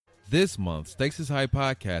This month, Stakes is High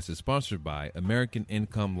podcast is sponsored by American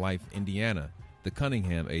Income Life Indiana, the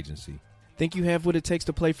Cunningham Agency. Think you have what it takes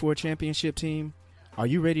to play for a championship team? Are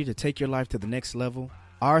you ready to take your life to the next level?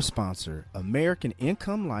 Our sponsor, American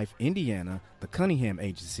Income Life Indiana, the Cunningham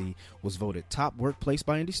Agency, was voted top workplace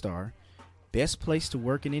by IndyStar, best place to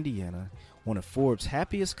work in Indiana, one of Forbes'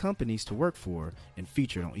 happiest companies to work for, and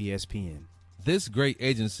featured on ESPN. This great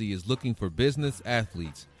agency is looking for business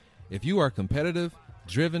athletes. If you are competitive,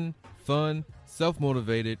 driven, fun,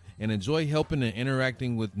 self-motivated, and enjoy helping and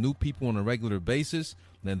interacting with new people on a regular basis,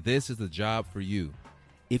 then this is the job for you.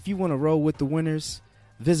 If you want to roll with the winners,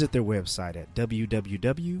 visit their website at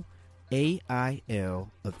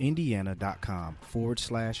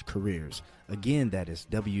www.ailofindiana.com/careers. Again, that is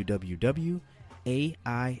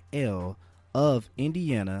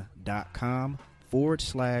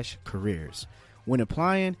www.ailofindiana.com/careers. When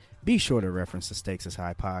applying, be sure to reference the Stakes is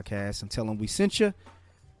High podcast and tell them we sent you.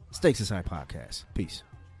 Stakes is High podcast. Peace.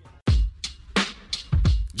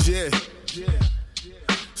 Yeah.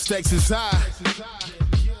 Stakes is high.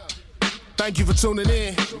 Thank you for tuning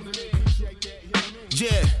in.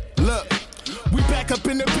 Yeah, look. We back up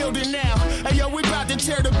in the building now. Hey, yo, we about to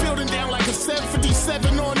tear the building down like a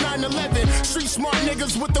 757 on 9/11. Street smart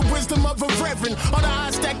niggas with the wisdom of a reverend. All the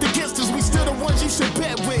odds stacked against us, we still the ones you should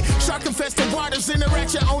bet with. Shark infested waters,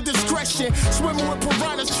 interact your own discretion. Swimming with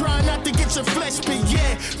piranhas, trying not to get your flesh bit.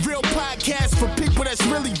 Yeah, real podcast for people that's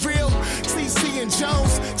really real. CC and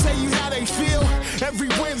Jones tell you how they feel. Every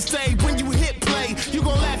Wednesday when you hit play, you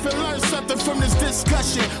gon' laugh and learn something from this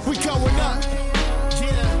discussion. We going up.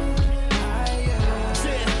 Yeah.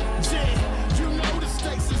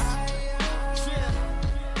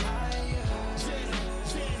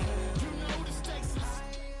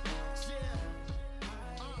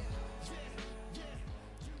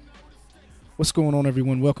 What's going on,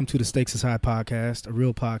 everyone? Welcome to the Stakes is High podcast, a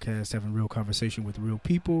real podcast having real conversation with real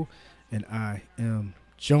people. And I am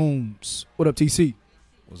Jones. What up, TC?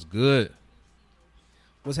 What's good?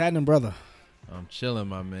 What's happening, brother? I'm chilling,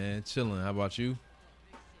 my man. Chilling. How about you?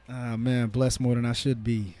 Man, blessed more than I should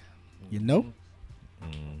be. You know?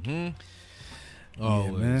 Mm-hmm.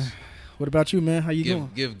 Yeah, man. What about you, man? How you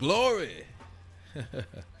doing? Give glory.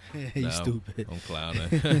 You stupid. I'm clowning.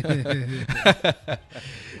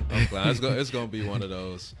 I'm clowning. It's gonna be one of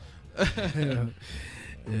those. Yeah,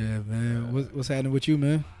 man. What's happening with you,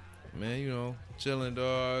 man? Man, you know, chilling,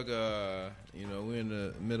 dog. You know, we're in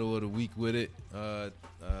the middle of the week with it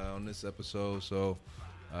on this episode. So,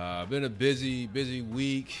 been a busy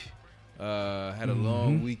week. Had a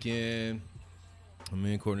long weekend.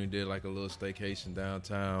 Me and Courtney did like a little staycation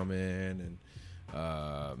downtown, man,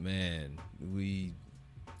 and man, we.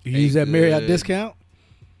 You use that Marriott discount?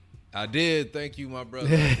 I did. Thank you, my brother.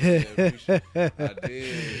 I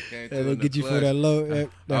did. They'll get you for that low. That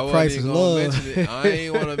price is low. I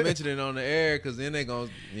ain't want to mention it on the air because then they gonna,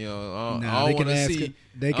 you know, I don't want to see.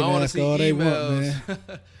 They can ask all they want, man.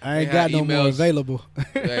 I ain't got no more available.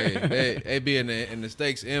 they be in the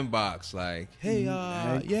Stakes inbox like, hey,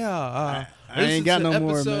 I ain't got no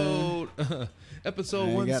more, man.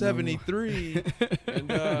 Episode 173. And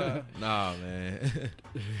nah, man.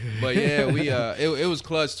 But yeah, we it was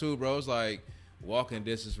clutch too, bro. It was like walking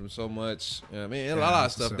distance from so much. I mean, a lot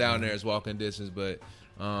of stuff down there is walking distance, but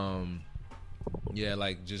yeah,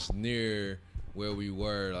 like just near where we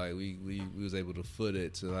were, like we was able to foot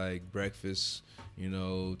it to like breakfast, you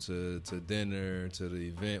know, to dinner, to the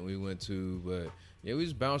event we went to, but yeah, we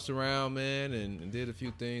just bounced around, man, and did a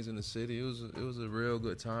few things in the city. It was a real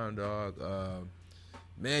good time, dog.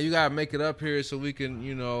 Man, you gotta make it up here so we can,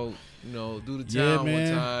 you know, do the town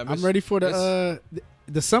one time. I'm ready for the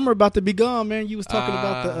summer about to be gone, man. You was talking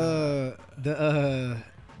about the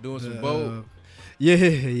doing some boat.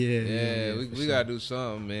 Yeah. We gotta do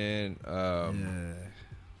something, man.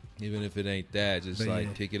 Even if it ain't that, just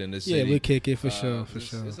kick it in the city. Yeah, we'll kick it for sure.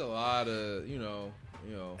 It's a lot of, you know.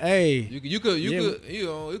 Hey, you could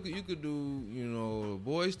do, you know,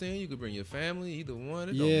 boys thing. You could bring your family, either one.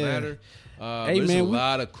 It don't matter. Hey, there's man, a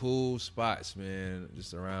lot of cool spots, man,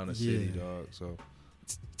 just around the city, dog. So,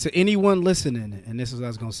 to anyone listening, and this is what I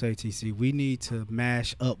was gonna say, TC, we need to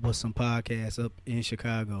mash up with some podcasts up in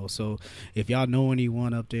Chicago. So, if y'all know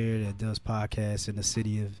anyone up there that does podcasts in the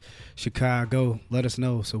city of Chicago, let us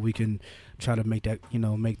know so we can try to make that, you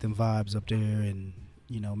know, make them vibes up there and,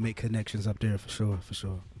 you know, make connections up there for sure.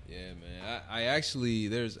 Yeah, man.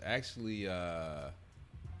 There's actually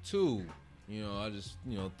two. You know, I just,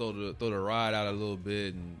 you know, throw the ride out a little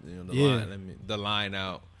bit and, you know, the line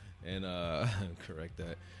out and correct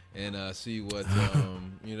that and see what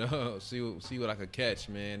you know, see what I could catch,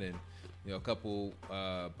 man, and a couple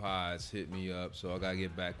pods hit me up, so I gotta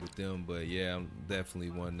get back with them. But yeah, I'm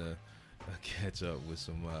definitely wanting to catch up with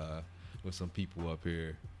some people up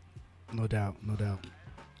here. No doubt.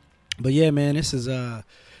 But yeah, man, this is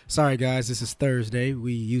sorry guys, this is Thursday.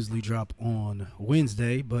 We usually drop on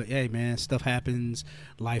Wednesday, but hey man, stuff happens,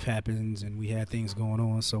 life happens, and we had things going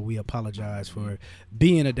on, so we apologize for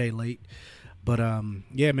being a day late. But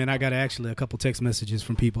yeah, man, I got actually a couple text messages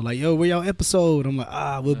from people like, "Yo, where y'all episode?" I'm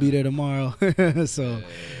like, we'll be there tomorrow. So,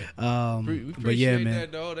 we but yeah, man,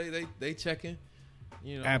 that, though. They checking,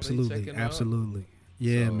 absolutely,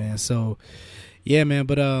 yeah, so. Man. So, yeah, man.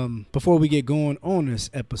 But before we get going on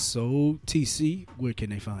this episode, TC, where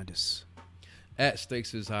can they find us? At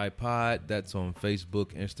Stakes is High Pod. That's on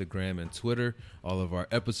Facebook, Instagram, and Twitter. All of our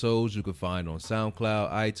episodes you can find on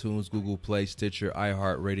SoundCloud, iTunes, Google Play, Stitcher,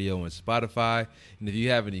 iHeartRadio, and Spotify. And if you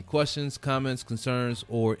have any questions, comments, concerns,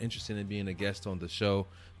 or interested in being a guest on the show,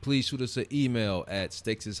 please shoot us an email at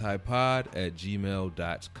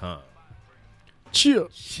stakesishighpod@gmail.com. Chill.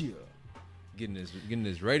 Getting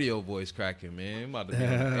this radio voice cracking, man. I'm about to be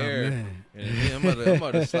on the air. And I'm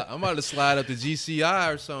about to slide up to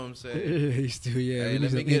GCI or something. Say, still, yeah. Hey,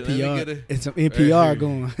 let me get some NPR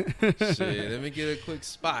going. Shit, let me get a quick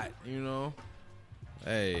spot.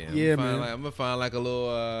 Hey, I'm gonna find like a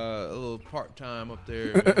little part time up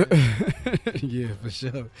there. Yeah, for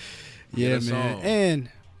sure. Yeah,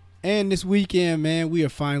 man. And this weekend, man, we are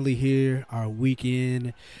finally here. Our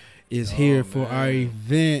weekend is here for our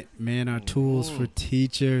event, man, our Tools for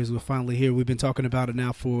Teachers. We're finally here. We've been talking about it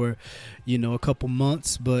now for, a couple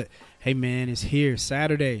months, but hey, man, it's here.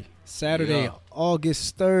 Saturday,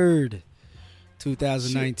 August 3rd,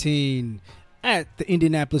 2019, at the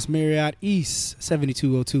Indianapolis Marriott East,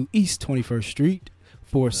 7202 East 21st Street,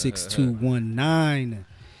 46219.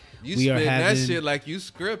 You spit that shit like you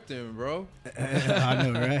scripting, bro. I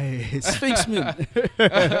know, right? Sphinxman.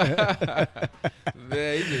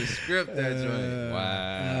 Man, you just script that joint.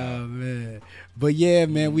 Wow. Oh, man. But yeah,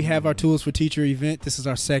 man, we have our Tools for Teacher event. This is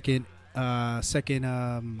our second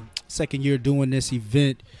year doing this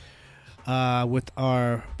event with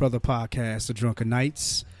our brother podcast, The Drunken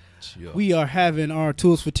Knights. Yo. We are having our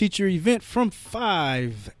Tools for Teacher event from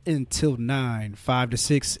 5 until 9. 5 to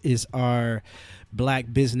 6 is our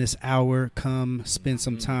Black Business Hour. Come spend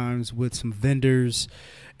some times with some vendors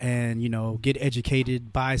and, get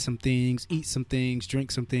educated, buy some things, eat some things,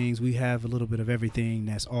 drink some things. We have a little bit of everything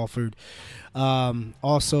that's offered.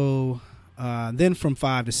 Also, then from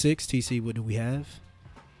 5 to 6, TC, what do we have?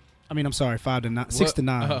 I mean, I'm sorry, 5 to 9, 6 to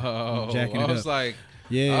 9. I was like,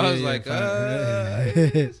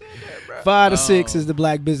 5 to 6 is the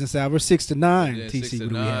Black Business Hour. 6 to 9, TC. 6 to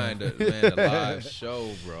 9, the live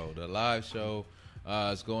show, bro. The live show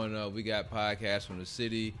is going up. We got podcasts from the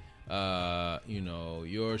city.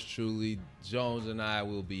 Yours truly, Jones, and I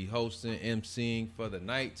will be hosting, emceeing for the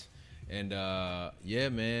night. And yeah,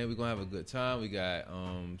 man, we're gonna have a good time. We got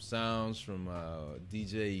sounds from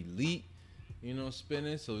DJ Elite,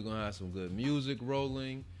 spinning. So we're gonna have some good music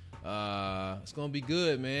rolling. It's gonna be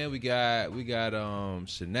good, man. We got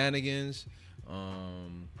shenanigans.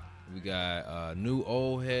 We got new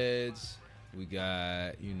old heads. We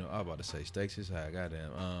got, I'm about to say Stakes is High.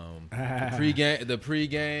 Goddamn. The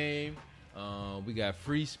pregame. We got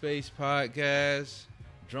Free Space Podcast,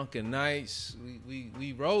 Drunken Nights.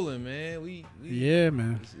 We rolling, man. Yeah,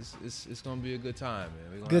 man. It's gonna be a good time,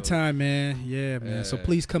 man. Good time, man. Yeah, man. So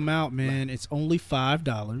please come out, man. It's only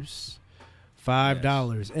 $5.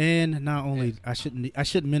 $5, yes. And not only I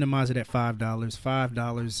shouldn't minimize it at $5.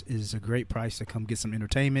 $5 is a great price to come get some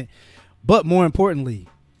entertainment, but more importantly,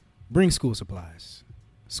 bring school supplies.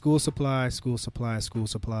 School supplies.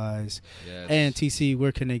 Yes. And TC,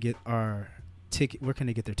 where can they get our ticket? Where can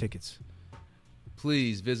they get their tickets?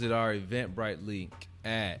 Please visit our Eventbrite link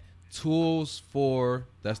at tools4.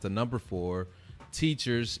 That's the number 4.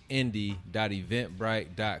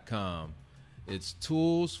 teachersindy.eventbrite.com. It's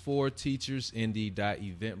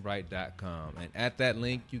tools4teachersindy.eventbrite.com. And at that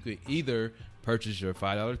link, you could either purchase your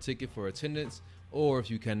 $5 ticket for attendance, or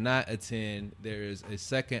if you cannot attend, there is a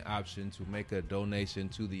second option to make a donation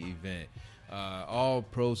to the event. All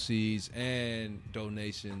proceeds and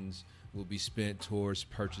donations will be spent towards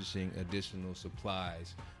purchasing additional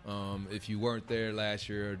supplies. If you weren't there last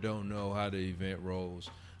year or don't know how the event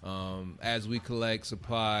rolls, as we collect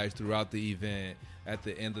supplies throughout the event, at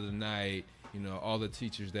the end of the night, all the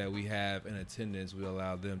teachers that we have in attendance, we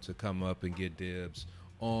allow them to come up and get dibs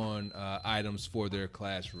on items for their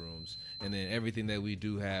classrooms. And then everything that we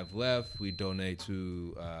do have left, we donate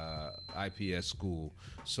to IPS school.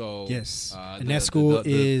 So yes, and that school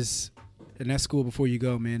is And that school, before you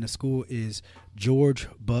go, man, the school is George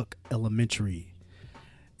Buck Elementary.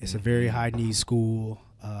 It's a very high need school.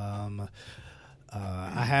 I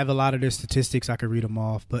have a lot of their statistics. I could read them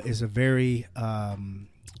off, but it's a very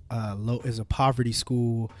low. It's a poverty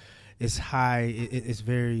school. It's high. It's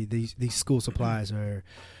very these school supplies are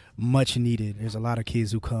much needed. There's a lot of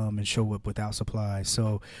kids who come and show up without supplies.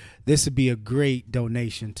 So this would be a great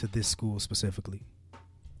donation to this school specifically.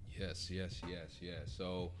 Yes.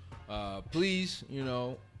 So please,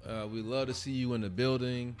 we'd love to see you in the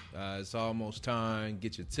building. It's almost time.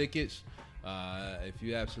 Get your tickets. If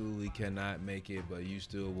you absolutely cannot make it, but you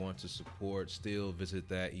still want to support, still visit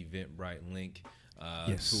that Eventbrite link.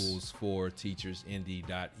 Tools for teachers,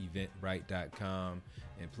 indy.eventbrite.com.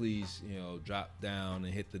 And please, drop down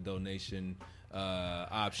and hit the donation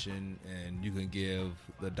option, and you can give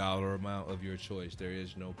the dollar amount of your choice. There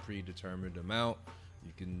is no predetermined amount.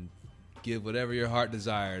 You can give whatever your heart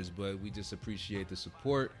desires, but we just appreciate the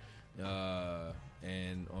support.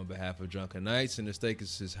 And on behalf of Drunken Knights and the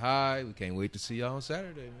Stakes is High, we can't wait to see y'all on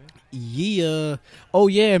Saturday, man. Yeah. Oh,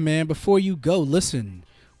 yeah, man. Before you go, listen,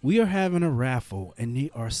 we are having a raffle, and there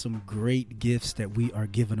are some great gifts that we are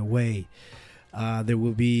giving away. There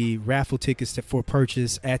will be raffle tickets for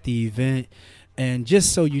purchase at the event. And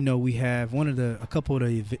just so you know, we have a couple of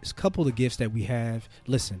the gifts that we have.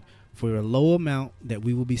 Listen, for a low amount that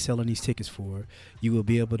we will be selling these tickets for, you will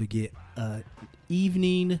be able to get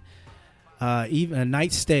even a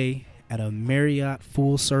night stay at a Marriott,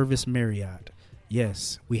 full service Marriott.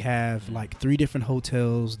 Yes, we have like 3 different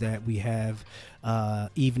hotels that we have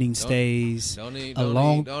evening stays. Don't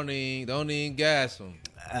even gas them.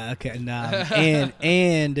 Okay, nah.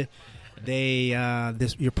 and they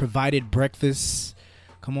you're provided breakfast.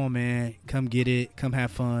 Come on, man, come get it, come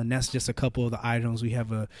have fun. That's just a couple of the items. We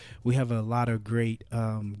have a lot of great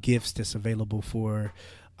gifts that's available for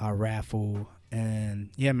our raffle.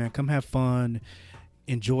 And yeah, man, come have fun,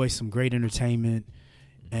 enjoy some great entertainment,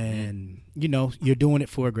 and you're doing it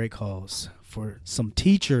for a great cause, for some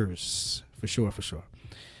teachers, for sure.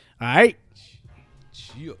 All right,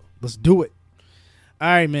 let's do it. All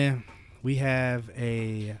right, man, we have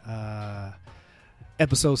a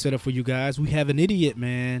episode set up for you guys. We have an idiot,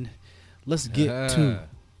 man. Let's get to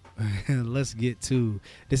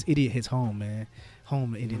this idiot hits home, man.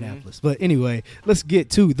 Home in Indianapolis. But anyway, let's get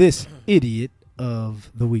to this idiot of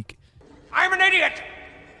the week. I'm an idiot.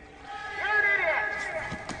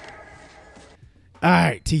 All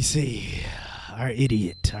right, TC, our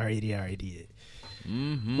idiot.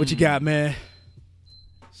 What you got, man?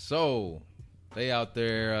 So they out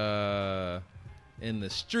there in the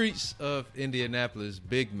streets of Indianapolis,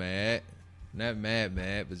 big mad, not mad,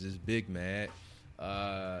 but just big mad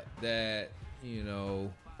that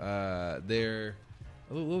they're,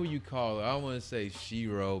 what would you call it? I don't want to say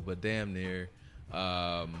Shiro, but damn near,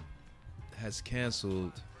 has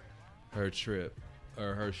canceled her trip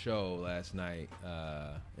or her show last night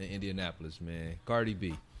in Indianapolis, man. Cardi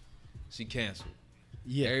B, she canceled.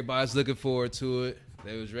 Yeah, everybody's looking forward to it.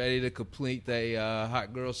 They was ready to complete their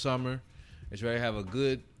hot girl summer. They was ready to have a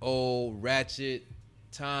good old ratchet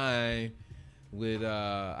time with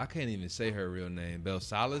I can't even say her real name,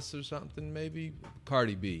 Belsalis or something, maybe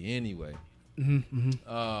Cardi B. Anyway,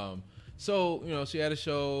 so she had a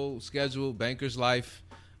show scheduled, Banker's Life.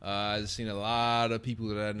 I've seen a lot of people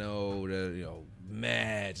that I know that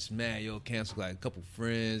mad, cancel, like a couple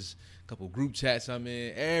friends, a couple group chats I'm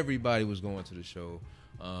in. Everybody was going to the show.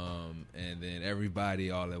 And then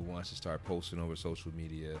everybody all at once just started posting over social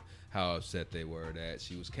media how upset they were that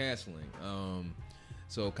she was canceling.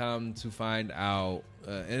 So come to find out,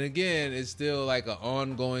 and again, it's still like an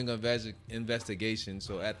ongoing investigation.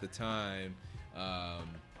 So at the time,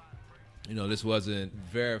 this wasn't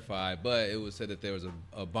verified, but it was said that there was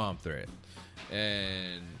a bomb threat,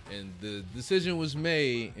 and the decision was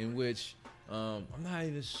made in which I'm not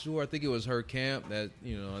even sure. I think it was her camp that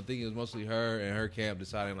I think it was mostly her and her camp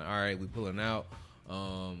deciding like, all right, we pulling out.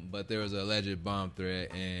 But there was an alleged bomb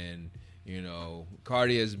threat, and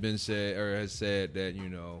Cardi has said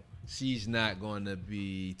that she's not going to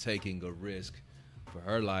be taking a risk for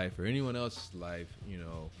her life or anyone else's life,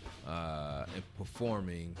 and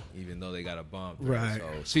performing even though they got a bomb threat. Right. So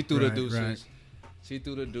she threw the deuces. Right. She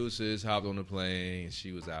threw the deuces, hopped on the plane, and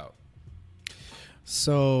she was out.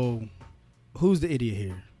 So, who's the idiot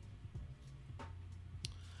here?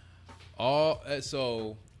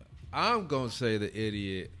 So I'm gonna say the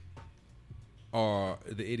idiot are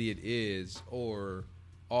the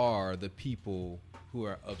people who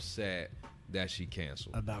are upset that she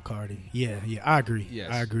canceled About Cardi. Yeah, I agree.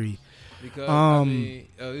 Yes. I agree. Because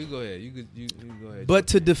you go ahead. You go ahead.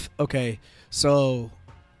 But okay, so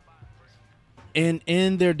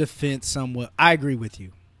in their defense, somewhat, I agree with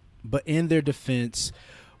you. But in their defense,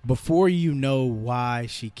 before you know why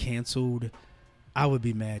she canceled, I would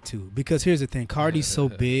be mad too. Because here's the thing, Cardi's so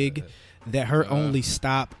big that her only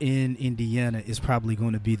stop in Indiana is probably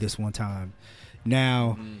going to be this one time.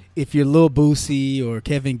 Now, if you're Lil Boosie or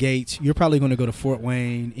Kevin Gates, you're probably going to go to Fort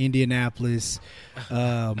Wayne, Indianapolis,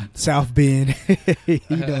 South Bend. You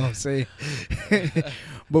know what I'm saying?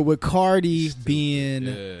 But with Cardi being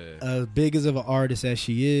as big as of an artist as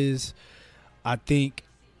she is, I think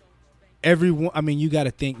everyone, I mean, you got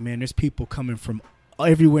to think, man, there's people coming from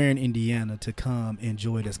everywhere in Indiana to come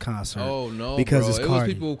enjoy this concert. Oh, no, because bro. it's It Cardi.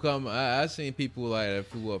 was people who come. I seen people like that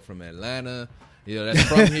flew up from Atlanta. You know, that's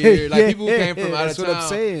from here. Like, people who came from out of that's town. what I'm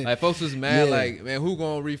saying. Like, folks was mad. Yeah. Like, man, who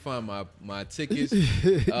gonna refund my tickets?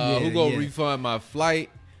 Who gonna refund my flight?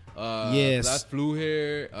 Yes. I flew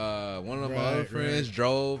here. One of my other Right, friends right.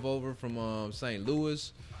 drove over from St.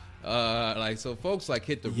 Louis. Like, so folks like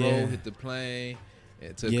hit the Yeah. road, hit the plane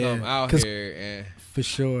to Yeah, come out 'cause- here. And For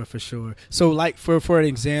sure. So, like for an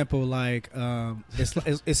example, like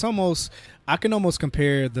it's almost, I can almost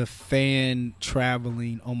compare the fan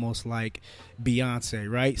traveling almost like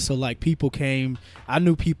Beyonce, right? So like people came, I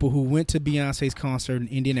knew people who went to Beyonce's concert in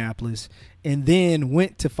Indianapolis and then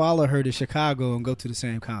went to follow her to Chicago and go to the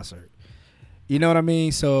same concert. You know what I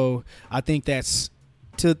mean? So I think that's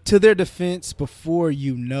to their defense. Before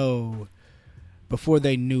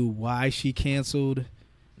they knew why she canceled,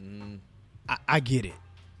 I get it.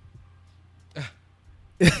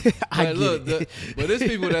 But look, but there's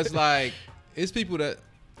people that's like, it's people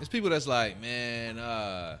that's like, man,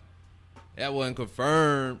 that wasn't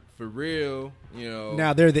confirmed for real. You know,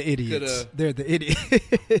 Now they're the idiots. Coulda- They're the idiots.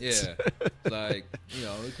 yeah, like, you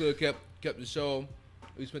know, we could have kept the show.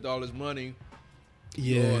 We spent all this money.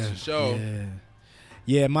 Yeah, us a show.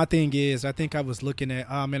 Yeah. My thing is, I think I was looking at.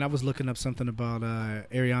 I was looking up something about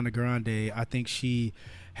Ariana Grande. I think she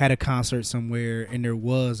had a concert somewhere, and there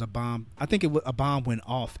was a bomb. I think a bomb went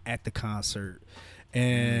off at the concert,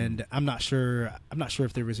 and I'm not sure. I'm not sure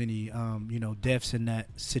if there was any, deaths in that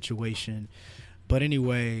situation. But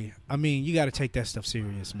anyway, I mean, you got to take that stuff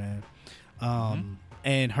serious, man.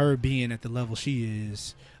 And her being at the level she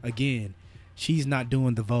is, again, she's not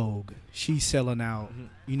doing the Vogue. She's selling out.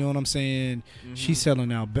 You know what I'm saying? She's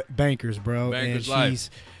selling out bankers, bro. Bankers and life.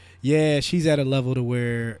 she's at a level to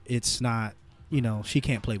where it's not, she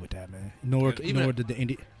can't play with that, man. Nor did the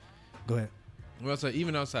indie. Go ahead. Well, so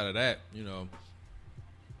even outside of that,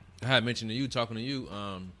 I had mentioned to you, talking to you,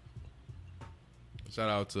 shout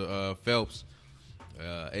out to Phelps,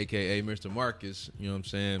 a.k.a. Mr. Marcus, you know what I'm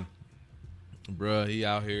saying? Bruh, he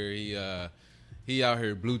out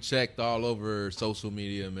here blue checked all over social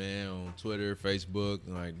media, man, on Twitter, Facebook,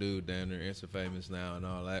 like, dude, damn, they're Insta famous now and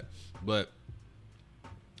all that. But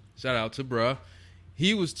shout out to bruh.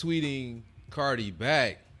 He was tweeting Cardi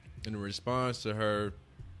back in response to her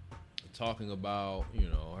talking about,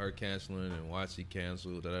 her canceling and why she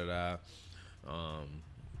canceled,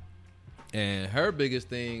 and her biggest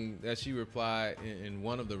thing that she replied in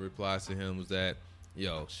one of the replies to him was that,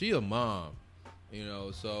 she a mom,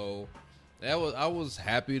 so I was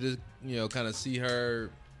happy to, kind of see her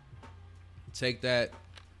take that,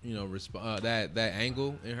 that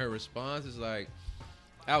angle in her response. Is like,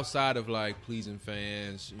 outside of like pleasing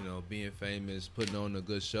fans, being famous, putting on a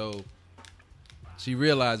good show, she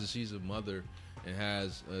realizes she's a mother and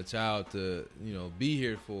has a child to, be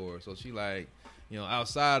here for. So she like,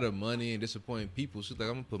 outside of money and disappointing people, she's like,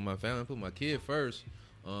 I'm gonna put my family, put my kid first.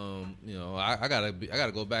 I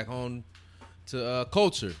gotta go back home to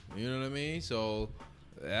culture. You know what I mean? So,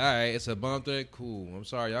 all right, it's a bomb threat. Cool. I'm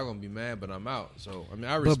sorry, y'all gonna be mad, but I'm out. So, I mean,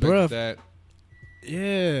 I respect that.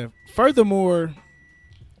 Yeah. Furthermore,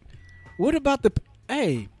 what about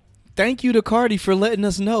hey, thank you to Cardi for letting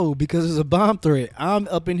us know, because it's a bomb threat. I'm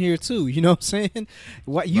up in here too. You know what I'm saying?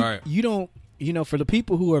 What you don't, for the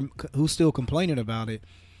people who still complaining about it,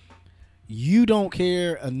 you don't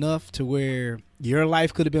care enough to where your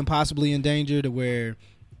life could have been possibly in danger, to where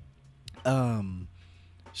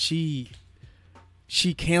she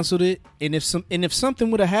canceled it, and if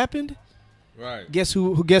something would have happened, right? Guess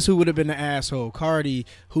who would have been the asshole? Cardi,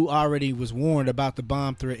 who already was warned about the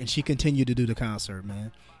bomb threat, and she continued to do the concert,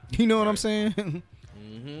 man. You know what I'm saying?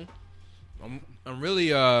 I'm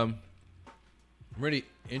really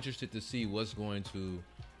interested to see what's going to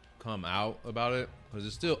come out about it, because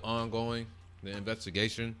it's still ongoing, the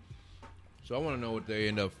investigation. So I want to know what they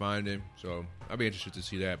end up finding. So I'd be interested to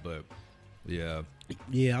see that. But yeah,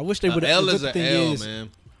 I wish they would. L is an L,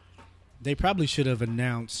 man. They probably should have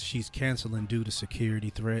announced she's canceling due to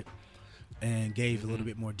security threat, and gave a little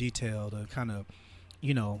bit more detail to kind of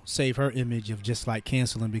save her image of just like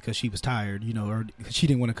canceling because she was tired, or she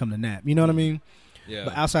didn't want to come to nap. You know what I mean? Yeah.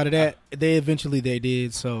 But outside of that, they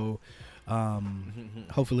did. So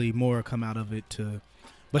hopefully more come out of it too.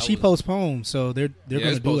 But she postponed, so they're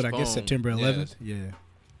going to do it, I guess, September 11th. Yeah.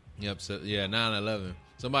 Yep. So 9/11.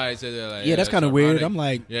 Somebody said that. Like, that's kind of weird. I'm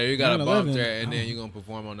like, you got a bump there, and then you're gonna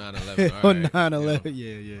perform on 9/11. On 9/11,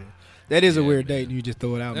 yeah. That is a weird date, and you just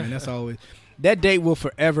throw it out, man. That's always that date will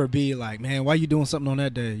forever be like, man, why you doing something on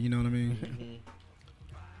that day? You know what I mean? Mm-hmm.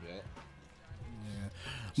 Yeah.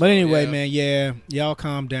 But anyway, man, y'all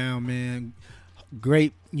calm down, man.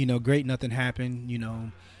 Great, great. Nothing happened,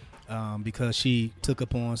 because she took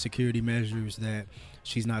upon security measures that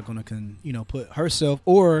she's not going to, put herself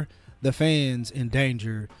or the fans in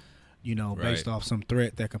danger, based off some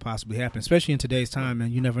threat that could possibly happen, especially in today's time,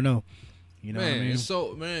 man. You never know. You know what I mean? It's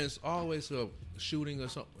always a shooting or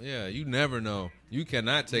something. Yeah, you never know. You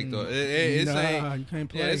cannot take the. You can't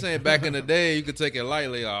play. Yeah, this ain't back in the day. You could take it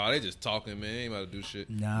lightly. Oh, they just talking, man. They ain't about to do shit.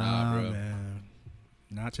 Nah, bro. Man.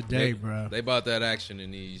 Not today, bro. They bought that action in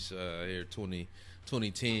these here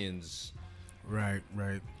 2010s. Right.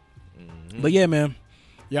 Mm-hmm. But yeah, man,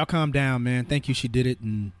 y'all calm down, man. Thank you. She did it,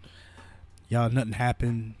 and y'all nothing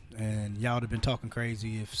happened, and y'all would have been talking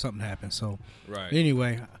crazy if something happened. So, right.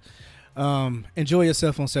 Anyway. Enjoy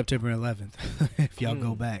yourself on September 11th if y'all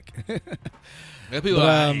go back. People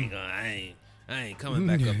I ain't coming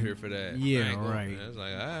back up here for that. Yeah, right. It's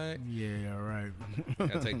like, all right. Yeah, right.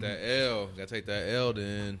 Gotta take that L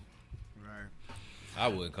then. Right. I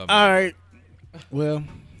wouldn't come all back. All right. Well,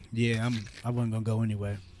 yeah, I wasn't gonna go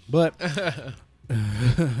anyway. But all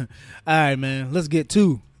right, man. Let's get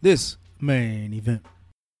to this main event.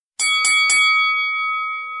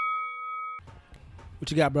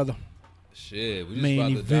 What you got, brother? Shit, we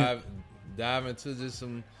just about to dive into just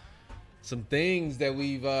some things that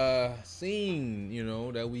we've seen,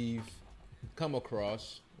 that we've come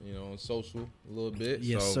across, on social a little bit.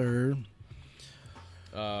 Yes, sir.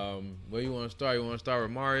 Where you want to start? You want to start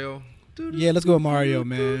with Mario? Yeah, let's go with Mario,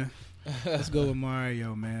 man.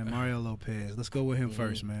 Mario Lopez. Let's go with him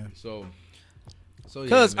first, man. So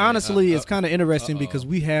because honestly, it's kind of interesting because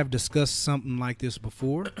we have discussed something like this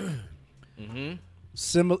before. Mm-hmm.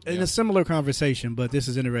 In a similar conversation, but this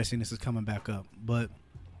is interesting. This is coming back up. But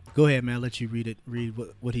go ahead, man. I'll let you read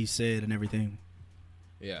what he said and everything.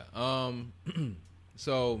 Yeah.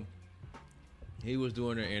 So he was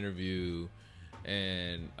doing an interview,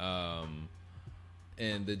 and I'm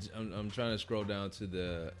trying to scroll down to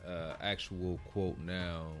the actual quote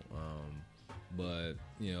now. But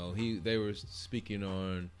they were speaking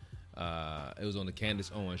on. It was on the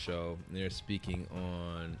Candace Owens show. And they're speaking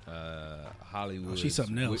on Hollywood. She's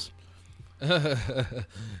something else. Hey,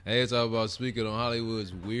 it's all about speaking on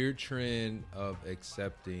Hollywood's weird trend of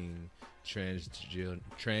accepting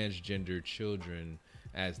transgender children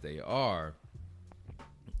as they are,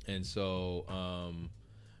 and so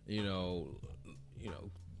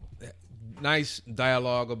nice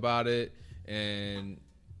dialogue about it, and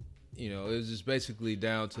it was just basically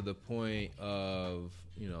down to the point of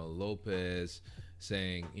Lopez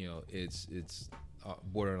saying it's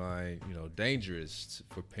borderline dangerous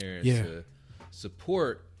for parents to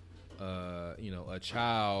support a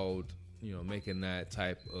child making that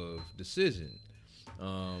type of decision.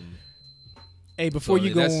 Hey, before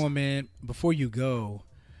you go on, man, before you go,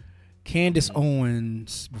 Candace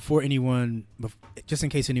Owens, just in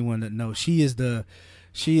case anyone doesn't know, she is a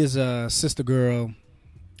sister girl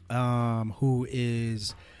who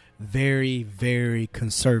is very, very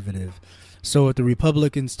conservative. So if the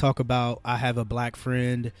Republicans talk about, I have a black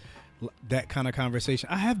friend, that kind of conversation,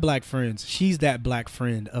 I have black friends. She's that black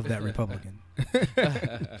friend of that Republican.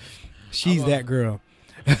 She's that girl.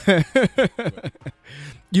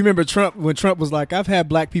 You remember Trump, when Trump was like, I've had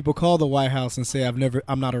black people call the White House and say I'm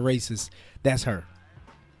not a racist. That's her.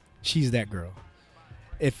 She's that girl.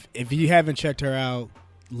 If you haven't checked her out,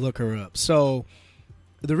 look her up. So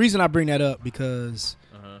the reason I bring that up because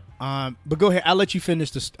but go ahead. I'll let you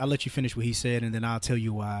finish what he said, and then I'll tell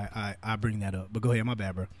you why I bring that up. But go ahead, my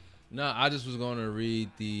bad, bro. No, I just was going to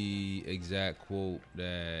read the exact quote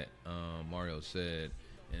that Mario said,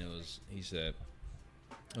 and he said,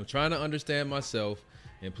 "I'm trying to understand myself,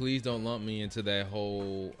 and please don't lump me into that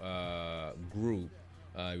whole group."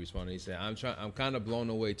 He responded. He said, "I'm kind of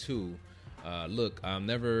blown away too. Look, I'm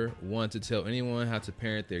never one to tell anyone how to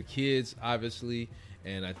parent their kids, obviously."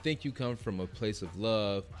 And I think you come from a place of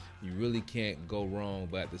love. You really can't go wrong.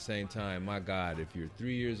 But at the same time, my God, if you're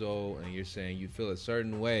 3 years old and you're saying you feel a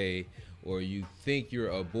certain way, or you think you're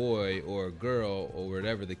a boy or a girl or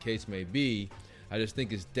whatever the case may be, I just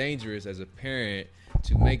think it's dangerous as a parent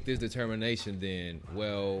to make this determination, then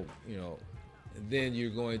then you're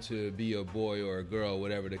going to be a boy or a girl,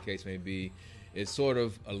 whatever the case may be. It's sort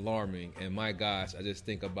of alarming, and my gosh, I just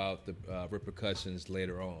think about the repercussions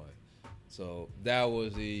later on. So that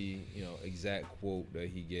was the exact quote that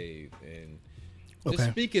he gave, and just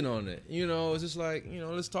speaking on it, it's just like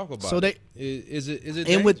let's talk about. So it. Is it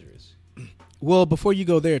dangerous? Well, before you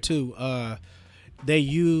go there too, they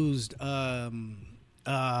used homegirl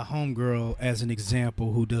as an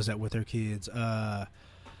example who does that with her kids.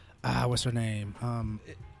 What's her name?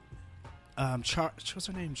 What's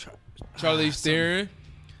her name? Charlize Theron.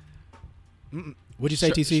 What'd you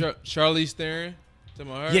say, TC? Charlize Theron.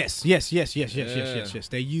 Her? Yes.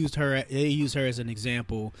 They used her as an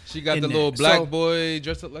example. She got the little black boy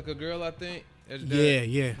dressed up like a girl, I think.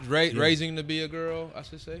 Yeah. Raising to be a girl, I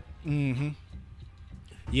should say. Mm-hmm.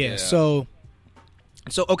 Yeah. So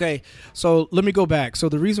okay. So let me go back. So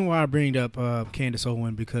the reason why I bring up Candace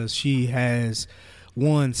Owen, because she has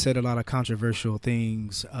said a lot of controversial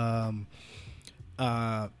things.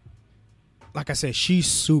 Like I said, she's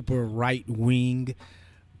super right wing,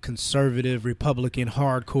 conservative, Republican,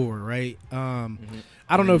 hardcore, right?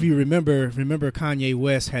 I don't know if you remember Kanye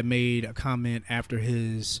West had made a comment after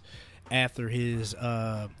his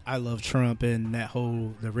I love Trump and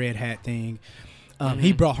the red hat thing.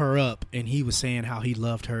 He brought her up and he was saying how he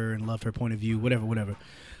loved her and loved her point of view, whatever.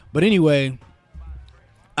 But anyway,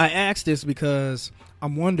 I asked this because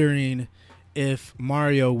I'm wondering if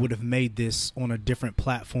Mario would have made this on a different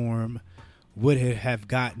platform, would it have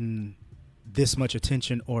gotten this much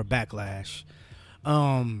attention or backlash?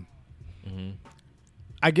 I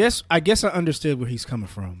guess I understood where he's coming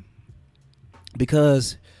from,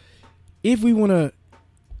 because if we want to,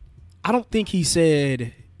 I don't think he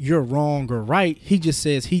said you're wrong or right. He just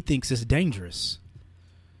says he thinks it's dangerous.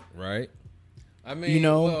 Right. I mean,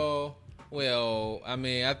 well, I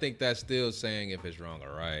mean, I think that's still saying if it's wrong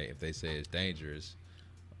or right. If they say it's dangerous.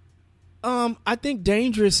 I think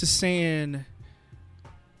dangerous is saying,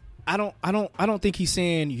 I don't think he's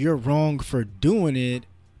saying you're wrong for doing it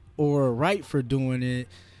or right for doing it.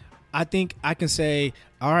 I think I can say,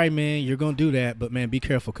 all right, man, you're going to do that, but man, be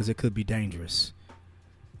careful because it could be dangerous.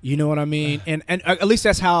 You know what I mean? And at least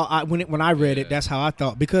that's how when I read it, that's how I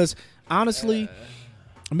thought, because honestly,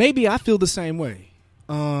 maybe I feel the same way.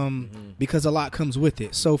 Because a lot comes with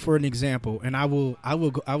it. So for an example, and I will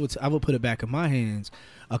put it back in my hands.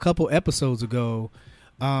 A couple episodes ago,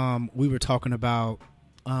 we were talking about,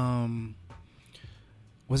 was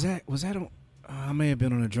that on, I may have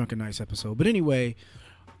been on a Drunken Nights episode, but anyway,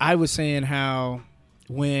 I was saying how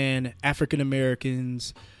when African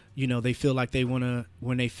Americans, they feel like when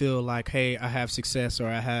they feel like, hey, I have success or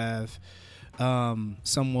I have,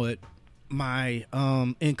 somewhat my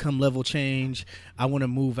income level change, I want to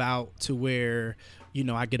move out to where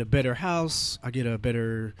I get a better house, I get a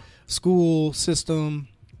better school system,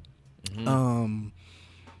 or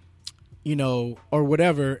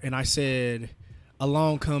whatever. And I said,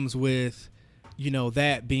 along comes with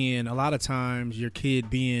that being a lot of times your kid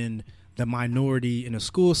being the minority in a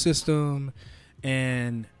school system,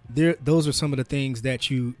 and those are some of the things that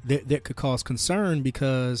that could cause concern,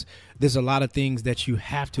 because there's a lot of things that you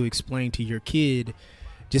have to explain to your kid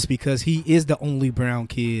just because he is the only brown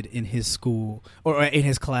kid in his school or in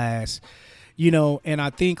his class, and I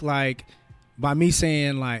think like by me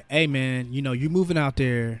saying like, hey man, you moving out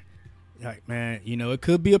there, like, man, it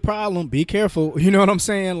could be a problem, be careful, you know what I'm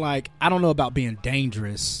saying? Like, I don't know about being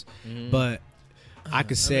dangerous, but I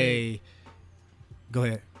could say, go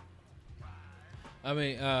ahead. I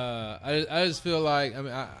mean, I just feel like, I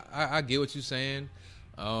mean, I get what you're saying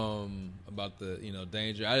about the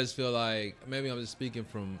danger. I just feel like maybe I'm just speaking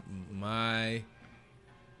from my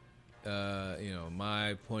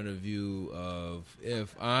my point of view of,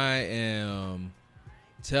 if I am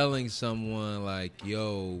telling someone like,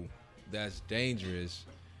 yo, that's dangerous,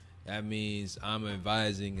 that means I'm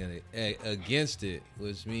advising against it,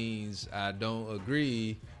 which means I don't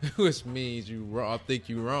agree, which means I think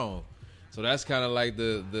you're wrong. So that's kind of like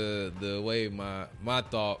the way my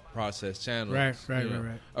thought process channels. Right.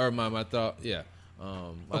 Or my thought, yeah.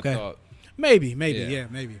 Okay. Thought, maybe, yeah,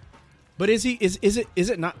 maybe. But is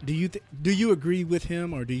it not? Do you agree with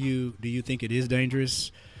him, or do you think it is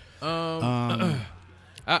dangerous? Not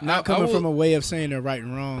coming from a way of saying they're right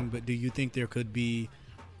and wrong, but do you think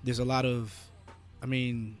there's a lot of, I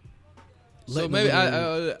mean, so maybe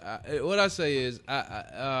what I say is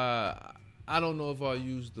I don't know if I'll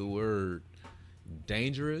use the word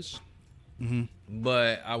dangerous,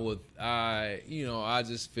 but I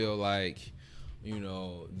just feel like,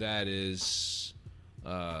 that is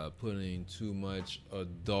putting too much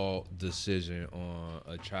adult decision on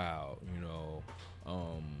a child.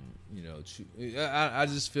 I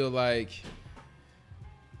just feel like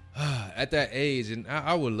at that age, and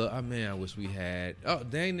I would love. I wish we had. Oh,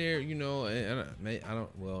 dang there, and I don't.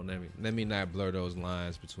 Well, let me not blur those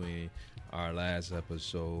lines between our last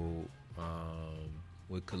episode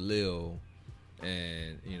with Khalil.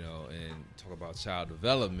 And talk about child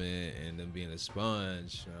development and them being a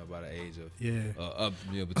sponge by the age of up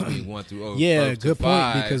between 1 through up good to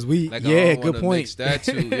 5. Point because we good point mix that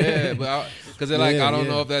too but because I don't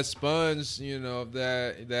know if that sponge if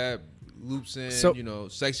that loops in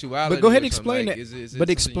sexuality. But go ahead and explain like, that. Is but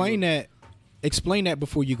explain that. Explain that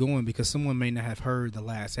before you go in, because someone may not have heard the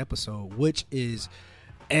last episode, which is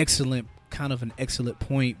excellent. Kind of an excellent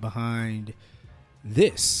point behind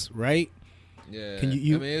this, right? Yeah, Can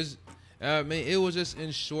you it was just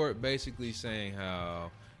in short, basically saying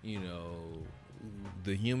how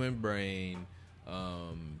the human brain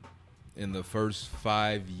in the first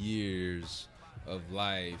 5 years of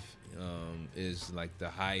life is like the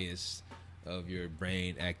highest of your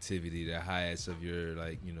brain activity, the highest of your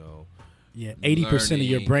 80% of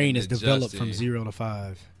your brain is developed from 0 to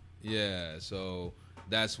 5. Yeah, so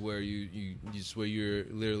that's where you're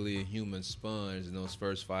literally a human sponge in those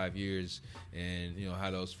first 5 years, and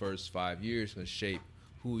how those first 5 years can shape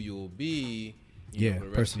who you'll be for the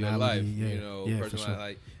rest of your life. Personality, sure.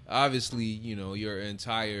 Like obviously, your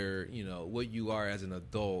entire, what you are as an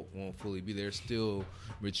adult won't fully be there. Still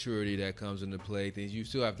maturity that comes into play. Things you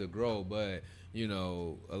still have to grow, but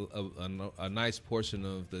a nice portion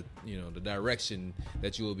of the the direction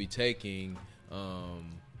that you will be taking.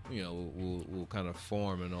 Will kind of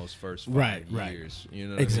form in those first 5 years. You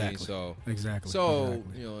know what I mean? So exactly.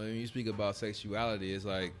 when you speak about sexuality, it's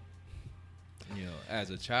like, as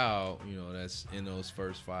a child, that's in those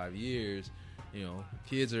first 5 years,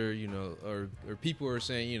 kids are, or people are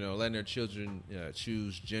saying, letting their children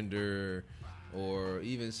choose gender or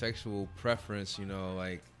even sexual preference,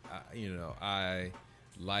 like, I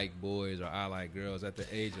like boys or I like girls at the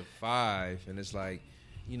age of 5, and it's like,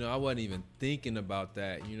 I wasn't even thinking about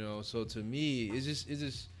that, So to me, it's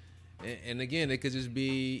just, and again, it could just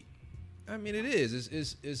be, it is.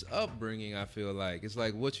 It's upbringing. I feel like it's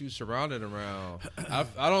like what you surrounded around.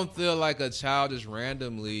 I don't feel like a child just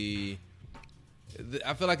randomly.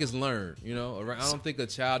 I feel like it's learned. I don't think a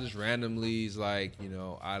child just randomly is like,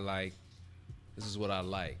 I like. This is what I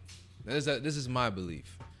like. This is my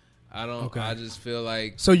belief. I don't. Okay. I just feel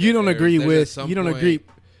like. So you don't agree with you don't agree.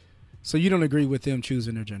 So you don't agree with them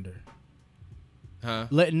choosing their gender, huh?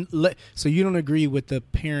 So you don't agree with the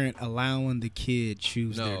parent allowing the kid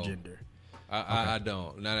choose their gender. I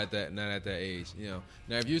don't. Not at that age. Now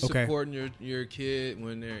if you're supporting your kid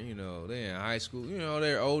when they're they're in high school,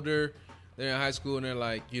 they're older, they're in high school and they're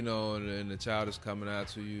like and the child is coming out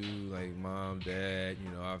to you like, Mom, Dad,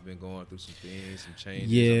 I've been going through some things, some changes.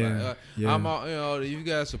 Yeah, I'm all, you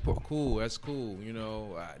guys support. Cool, that's cool.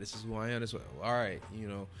 This is who I am. This all right.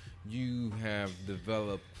 You have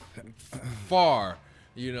developed far.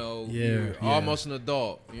 You're almost an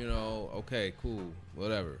adult. Okay, cool,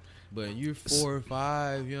 whatever. But you're 4 or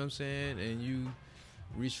 5. You know what I'm saying? And you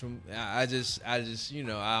reach from. I just. I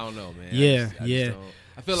don't know, man.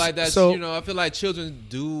 I feel like that's. I feel like children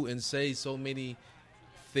do and say so many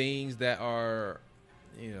things that are,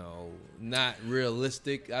 not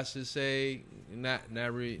realistic. I should say. Not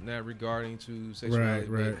regarding to sexuality,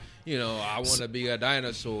 right. But, I want to be a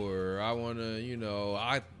dinosaur. I want to,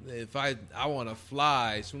 I want to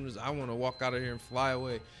fly. As soon as I want to walk out of here and fly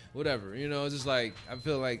away, whatever. It's just like I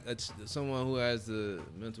feel like someone who has the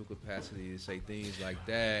mental capacity to say things like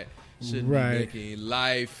that shouldn't be making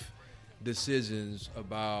life decisions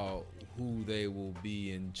about who they will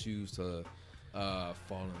be and choose to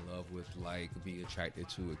fall in love with, like, be attracted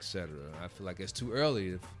to, etc. I feel like it's too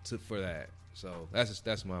early for that. So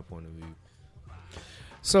that's my point of view.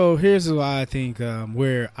 So here's why I think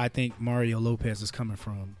where I think Mario Lopez is coming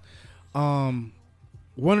from.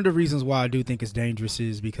 One of the reasons why I do think it's dangerous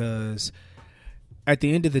is because at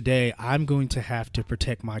the end of the day, I'm going to have to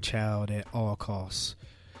protect my child at all costs.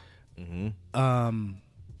 Mm-hmm.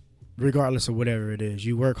 Regardless of whatever it is,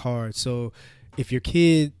 you work hard. So if you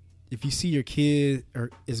see your kid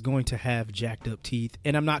is going to have jacked up teeth,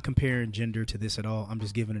 and I'm not comparing gender to this at all, I'm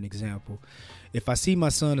just giving an example. If I see my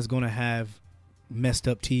son is going to have messed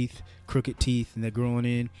up teeth, crooked teeth, and they're growing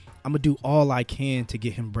in, I'm going to do all I can to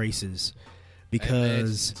get him braces.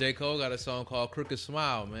 Because hey man, J. Cole got a song called Crooked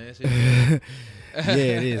Smile, man. Yeah,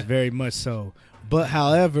 it is, very much so. But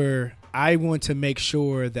however, I want to make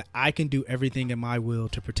sure that I can do everything in my will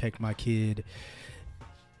to protect my kid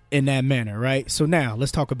in that manner, right? So now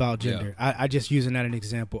let's talk about gender. I just using that as an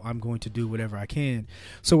example. I'm going to do whatever I can.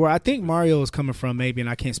 So where I think Mario is coming from, maybe, and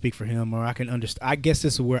I can't speak for him, or I can understand. I guess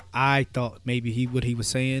this is where I thought maybe what he was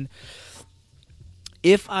saying.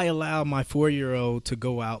 If I allow my 4-year-old to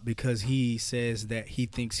go out because he says that he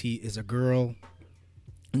thinks he is a girl,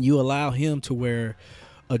 and you allow him to wear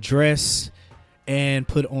a dress and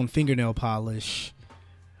put on fingernail polish,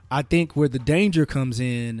 I think where the danger comes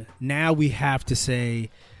in, now we have to say,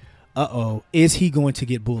 is he going to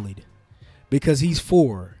get bullied? Because he's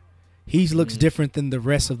 4. He looks different than the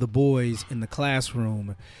rest of the boys in the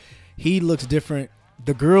classroom. He looks different.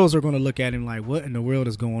 The girls are going to look at him like, what in the world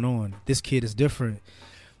is going on? This kid is different.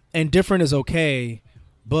 And different is okay,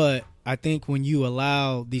 but I think when you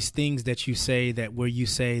allow these things that you say where you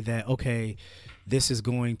say that, okay, this is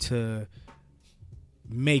going to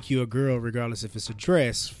make you a girl regardless if it's a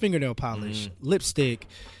dress, fingernail polish, lipstick.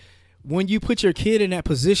 When you put your kid in that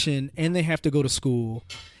position and they have to go to school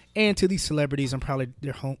and to these celebrities and probably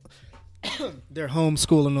they're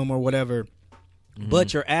homeschooling them or whatever,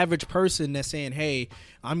 but your average person that's saying, hey,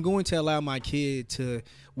 I'm going to allow my kid to,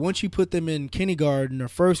 once you put them in kindergarten or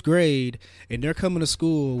first grade and they're coming to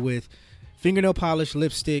school with fingernail polish,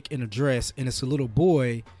 lipstick, and a dress, and it's a little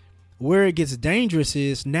boy, where it gets dangerous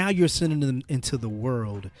is now you're sending them into the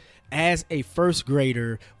world as a first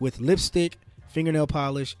grader with lipstick, fingernail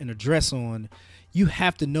polish, and a dress on. You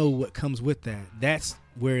have to know what comes with that. That's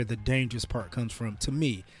where the dangerous part comes from. To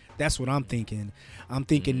me, that's what I'm thinking. I'm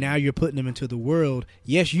thinking now you're putting them into the world.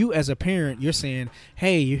 Yes, you as a parent, you're saying,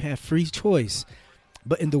 hey, you have free choice.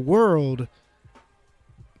 But in the world,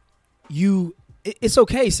 it's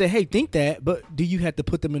okay to say, hey, think that. But do you have to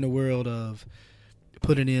put them in the world of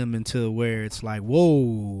putting them into where it's like,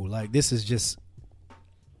 whoa, like this is just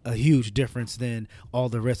a huge difference than all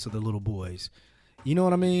the rest of the little boys. You know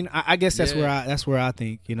what I mean? I guess that's where I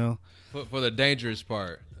think, you know. For the dangerous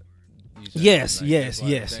part. Yes. Yeah.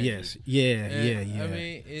 I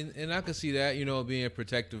mean, and I can see that, you know, being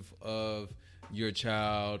protective of your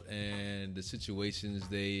child and the situations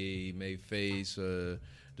they may face, the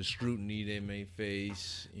scrutiny they may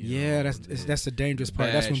face. That's the dangerous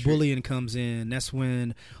part. That's when bullying comes in. That's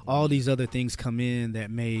when all these other things come in that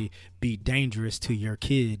may be dangerous to your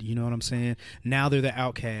kid. You know what I'm saying? Now they're the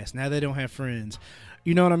outcast. Now they don't have friends.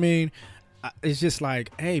 You know what I mean? It's just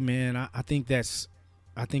like, hey, man, I think that's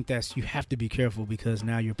you have to be careful because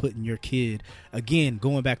now you're putting your kid, again,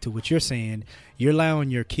 going back to what you're saying, you're allowing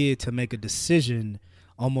your kid to make a decision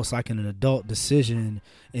almost like an adult decision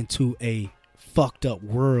into a fucked up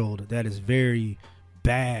world that is very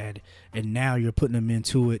bad, and now you're putting them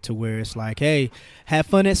into it to where it's like, hey, have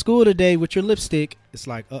fun at school today with your lipstick. It's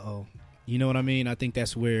like, you know what I mean? I think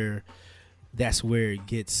that's where it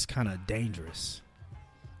gets kind of dangerous.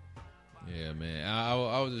 Yeah, man.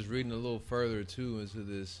 I was just reading a little further too into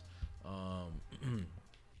this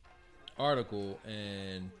article,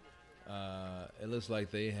 and it looks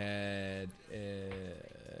like they had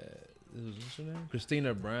what's her name?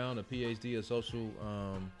 Christina Brown, a PhD, a social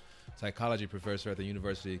psychology professor at the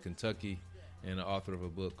University of Kentucky, and the author of a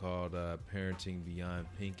book called Parenting Beyond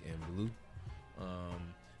Pink and Blue.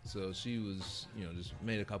 So she was, you know, just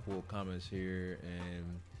made a couple of comments here,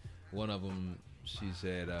 and one of them, she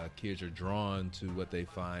said kids are drawn to what they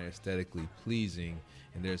find aesthetically pleasing,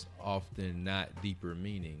 and there's often not deeper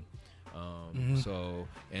meaning. So,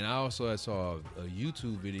 and I also saw a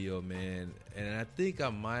YouTube video, man, and I think I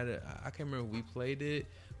can't remember if we played it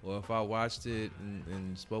or if I watched it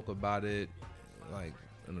and spoke about it, like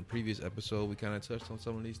in the previous episode, we kind of touched on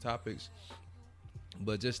some of these topics,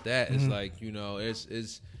 but just that, it's like, you know,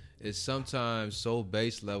 it's sometimes so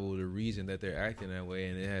base level, the reason that they're acting that way,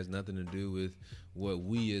 and it has nothing to do with what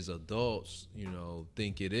we as adults, you know,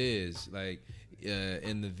 think it is. Like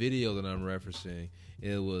in the video that I'm referencing,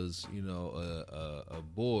 it was, you know, a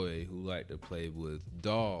boy who liked to play with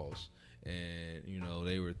dolls, and, you know,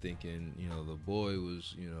 they were thinking, you know, the boy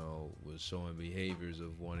was, you know, was showing behaviors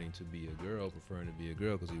of wanting to be a girl, preferring to be a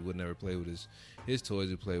girl, because he would never play with his toys.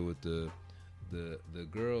 He'd play with the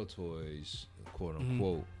girl toys, quote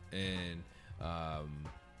unquote. And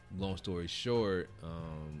long story short,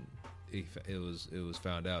 it was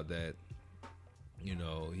found out that, you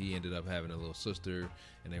know, he ended up having a little sister,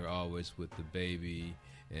 and they were always with the baby,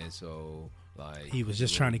 and so like he was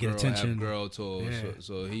just trying to get attention. Girl toys,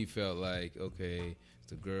 so he felt like, okay,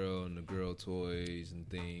 it's the girl and the girl toys and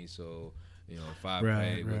things. So, you know, if I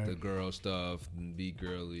play with the girl stuff and be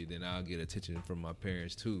girly, then I'll get attention from my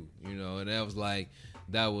parents too. You know, and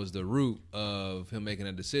that was the root of him making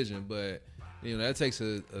that decision. But, you know, that takes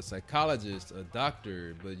a psychologist, a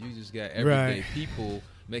doctor, but you just got everyday people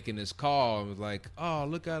making this call and was like, "Oh,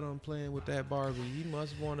 look at him playing with that Barbie. He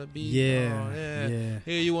must want to be, yeah.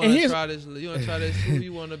 Here, you want to try this? You want to try this too?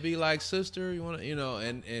 You want to be like sister? You want to,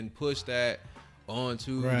 and push that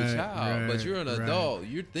onto the child. But you're an adult.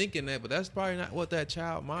 You're thinking that, but that's probably not what that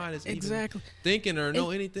child mind is even thinking or know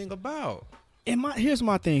anything about. And here's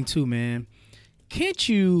my thing too, man. Can't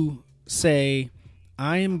you say,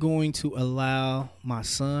 I am going to allow my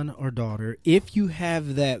son or daughter, if you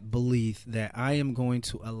have that belief that I am going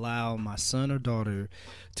to allow my son or daughter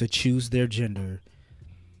to choose their gender,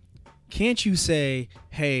 can't you say,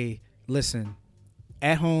 hey, listen,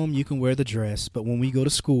 at home you can wear the dress, but when we go to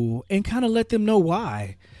school, and kind of let them know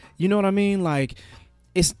why? You know what I mean? Like,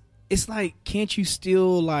 it's like, can't you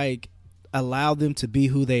still like allow them to be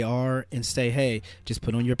who they are and say, hey, just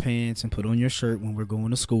put on your pants and put on your shirt when we're going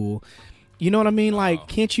to school? You know what I mean? Like,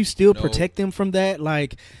 can't you still protect them from that?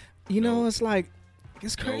 Like, you know, it's like,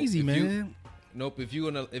 it's crazy, man. If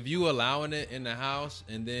you allowing it in the house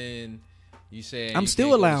and then you say I'm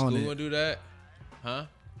still allowing it. And do that, huh?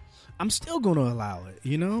 I'm still going to allow it.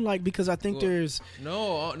 You know, like, because I think there's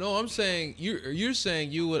no. I'm saying you're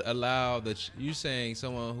saying you would allow you're saying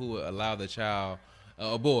someone who would allow the child,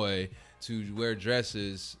 a boy, to wear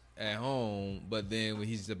dresses at home, but then when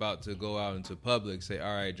he's about to go out into public, say,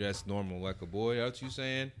 all right, dress normal like a boy. That's what you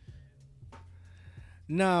saying?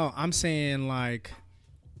 No, I'm saying, like,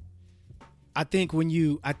 I think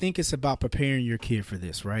it's about preparing your kid for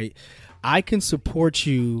this, right? I can support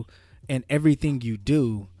you in everything you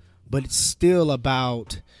do, but it's still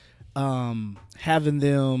about having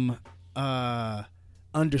them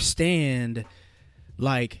understand,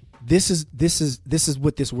 like, this is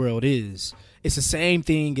what this world is. It's the same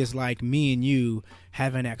thing as like me and you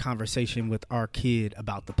having that conversation with our kid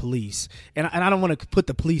about the police. And I don't want to put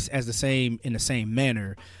the police as in the same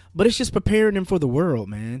manner, but it's just preparing them for the world,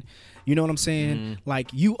 man. You know what I'm saying? Mm-hmm.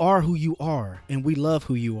 Like, you are who you are and we love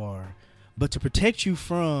who you are. But to protect you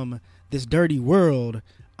from this dirty world,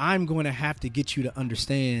 I'm going to have to get you to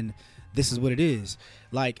understand this is what it is.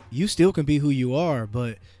 Like, you still can be who you are,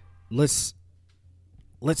 but let's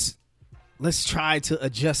try to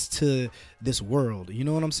adjust to this world. You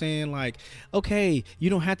know what I'm saying? Like, okay, you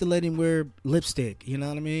don't have to let him wear lipstick. You know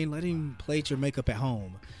what I mean? Let him plait your makeup at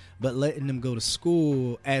home. But letting them go to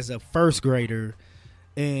school as a first grader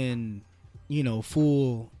in,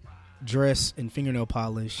 full dress and fingernail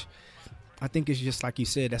polish, I think it's just like you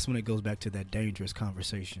said, that's when it goes back to that dangerous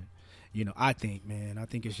conversation. I think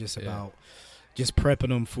it's just about just prepping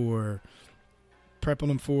them for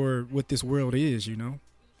what this world is,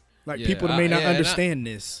 Like, people may not understand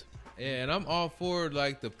this. Yeah, and I'm all for,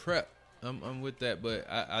 like, the prep. I'm with that, but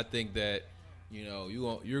I think that,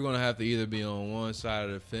 you're going to have to either be on one side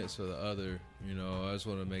of the fence or the other. I just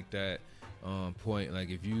want to make that point. Like,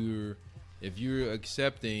 if you're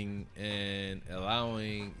accepting and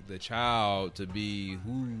allowing the child to be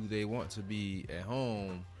who they want to be at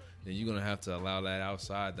home, then you're going to have to allow that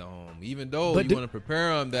outside the home. Even though you want to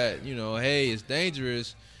prepare them that, hey, it's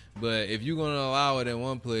dangerous. But if you're going to allow it in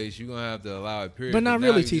one place, you're going to have to allow it, period. But not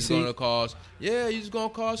really, TC. You're just going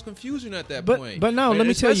to cause confusion at that point. But no, let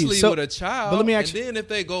me tell you. Especially with a child. But let me ask you. And then if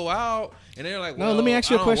they go out and they're like, well, let me ask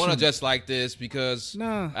you a question. I don't want to dress like this because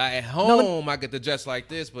at home I get to dress like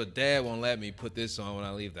this, but Dad won't let me put this on when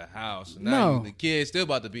I leave the house. Now the kid's still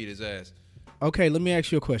about to beat his ass. Okay, let me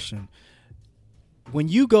ask you a question. When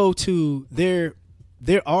you go to there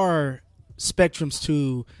are spectrums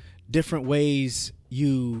to different ways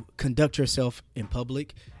you conduct yourself in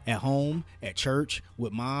public, at home, at church,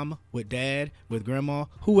 with mom, with dad, with grandma,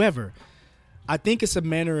 whoever. I think it's a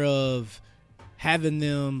matter of having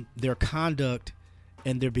them, their conduct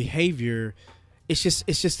and their behavior. It's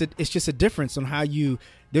just a difference on how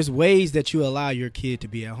there's ways that you allow your kid to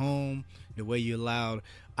be at home, the way you allowed.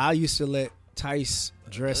 I used to let Tice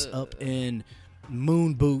dress up in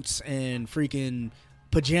moon boots and freaking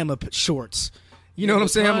pajama shorts. You know what I'm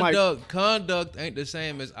saying? Conduct ain't the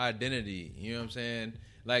same as identity. You know what I'm saying?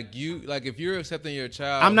 Like if you're accepting your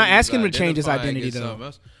child, I'm not asking him to change his identity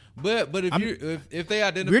though. But if they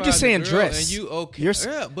identify, we're just saying dress. And you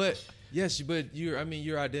okay? But you're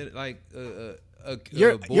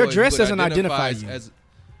your dress doesn't identify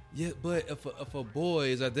you. But if a boy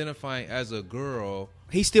is identifying as a girl,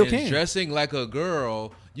 he still can dressing like a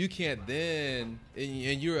girl. You can't then,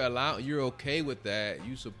 and you're okay with that.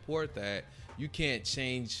 You support that. You can't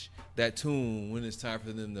change that tune when it's time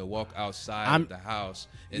for them to walk outside of the house.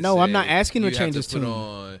 And I'm not asking him to change his tune. You have to put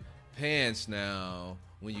on pants now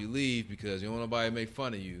when you leave because you don't want nobody to make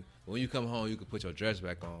fun of you. But when you come home, you can put your dress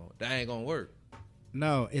back on. That ain't gonna work.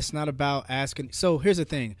 No, it's not about asking. So here's the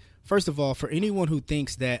thing. First of all, for anyone who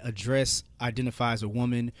thinks that a dress identifies a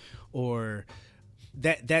woman, or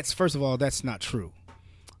that's first of all, that's not true.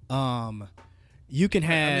 You can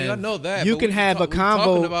have. I know that. You can have a convo. We're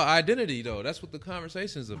talking about identity, though. That's what the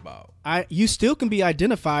conversation is about. You still can be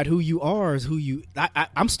identified. Who you are is who you.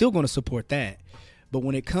 I'm still going to support that. But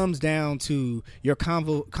when it comes down to your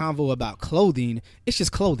convo about clothing, it's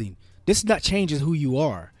just clothing. This not changes who you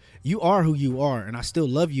are. You are who you are, and I still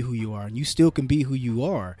love you who you are, and you still can be who you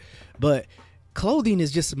are. But clothing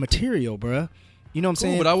is just a material, bruh. You know what I'm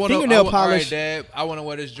saying? But I want fingernail polish. All right, Dad. I want to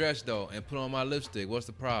wear this dress though, and put on my lipstick. What's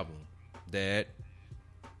the problem, Dad?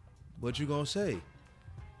 What you gonna say?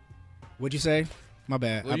 What'd you say? My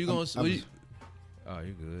bad. What you gonna say? Oh,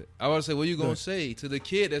 you good. I want to say, what you gonna say to the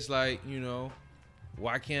kid that's like,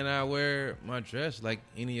 why can't I wear my dress like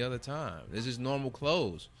any other time? It's just normal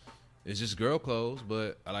clothes. It's just girl clothes,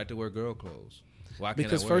 but I like to wear girl clothes. Why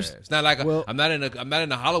can't I wear that? It's not like I'm not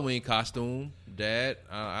in a Halloween costume, Dad.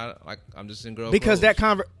 I'm just in girl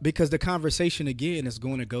clothes. Because the conversation again is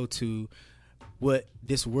going to go to what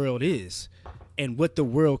this world is and what the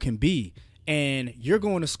world can be. And you're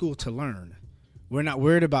going to school to learn. We're not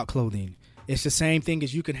worried about clothing. It's the same thing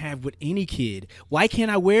as you can have with any kid. Why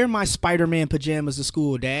can't I wear my Spider-Man pajamas to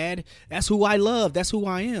school, Dad? That's who I love. That's who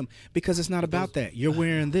I am. Because it's not about that. You're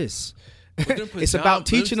wearing this. It's about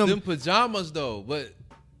teaching them pajamas, though. But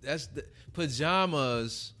that's the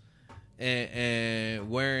pajamas and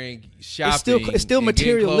wearing shopping. It's still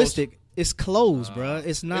materialistic. It's clothes, bro.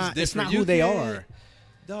 It's not who they are.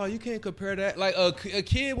 Dog, you can't compare that. Like a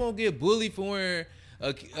kid won't get bullied for wearing.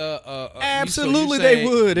 Absolutely, they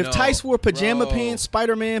would. If Tice wore pajama pants,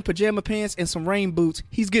 Spider-Man pajama pants, and some rain boots,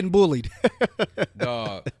 he's getting bullied.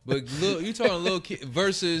 Dog, but look, you talking little kid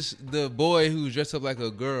versus the boy who's dressed up like a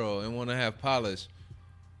girl and want to have polish.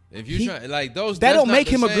 If you try like those, that don't make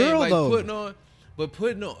him a girl though.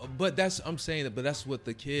 But that's I'm saying. But that's what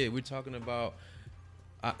the kid we're talking about.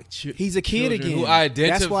 He's a kid again. Who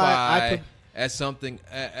identify as something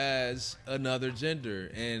as another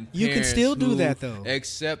gender, and you can still do that though.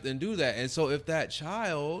 Accept and do that. And so if that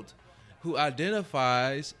child who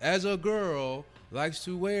identifies as a girl likes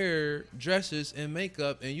to wear dresses and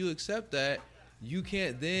makeup and you accept that, you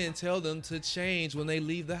can't then tell them to change when they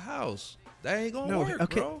leave the house. That ain't gonna work,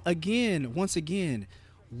 bro. Once again,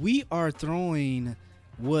 we are throwing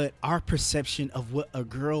what our perception of what a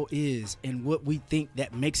girl is and what we think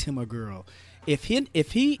that makes him a girl. If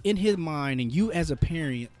he in his mind, and you as a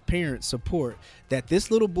parent support that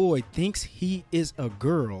this little boy thinks he is a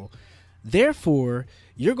girl, therefore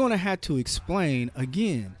you're going to have to explain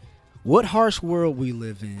again what harsh world we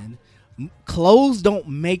live in. Clothes don't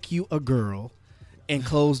make you a girl, and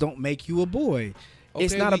clothes don't make you a boy. Okay,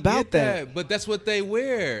 it's not about that. But that's what they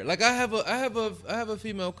wear. Like I have a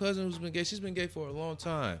female cousin who's been gay. She's been gay for a long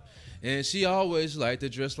time. And she always liked to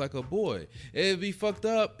dress like a boy. It'd be fucked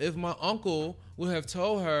up if my uncle would have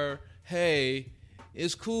told her, hey,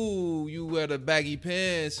 it's cool you wear the baggy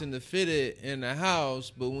pants and the fitted in the house,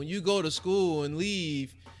 but when you go to school and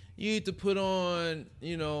leave, you need to put on,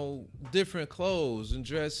 different clothes and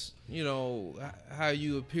dress, how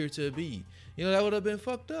you appear to be. That would have been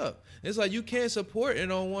fucked up. It's like you can't support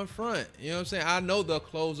it on one front. You know what I'm saying? I know the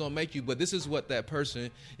clothes don't make you, but this is what that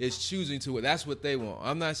person is choosing to wear. That's what they want.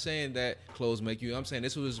 I'm not saying that clothes make you. I'm saying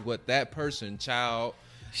this was what that person, child,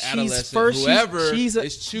 adolescent, whoever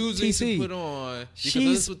is choosing to put on because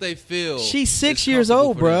this is what they feel. She's 6 years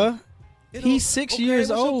old, bruh. He's 6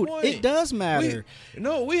 years old. It does matter.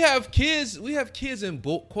 We have kids. We have kids in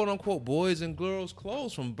quote unquote boys and girls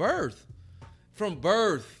clothes from birth. From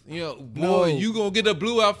birth, you gonna get a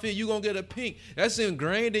blue outfit, you gonna get a pink. That's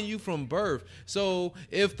ingrained in you from birth. So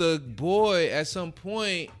if the boy at some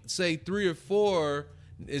point, say 3 or 4,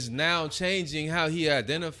 is now changing how he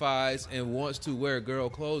identifies and wants to wear girl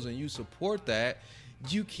clothes, and you support that,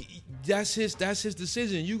 that's his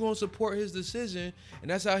decision. You gonna support his decision, and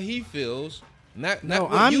that's how he feels.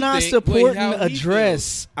 I'm not supporting a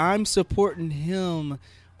dress. I'm supporting him.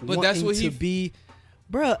 But that's what to be.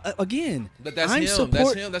 Bruh, again, but that's him.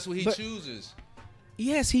 That's him. That's what he chooses.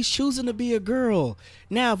 Yes, he's choosing to be a girl.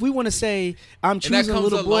 Now, if we want to say I'm choosing a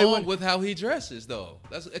little boy, along with how he dresses, though.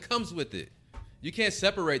 It comes with it. You can't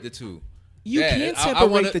separate the two. You can't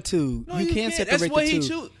separate the two. No, you can't separate that's what the two. He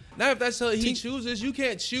chooses. Now, if that's how he chooses, you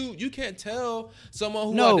can't choose. You can't tell someone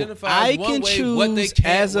who identifies one way what they can't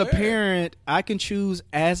as a wear. parent. I can choose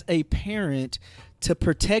as a parent to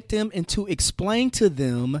protect them and to explain to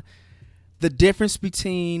them the difference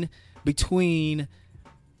between,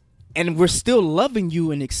 and we're still loving you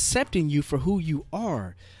and accepting you for who you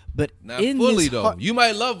are. But Not in fully his though. heart, You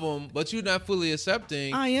might love him, but you're not fully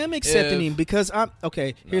accepting. I am accepting if- him because I'm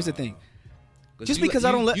okay. Here's the thing. 'Cause Just you- because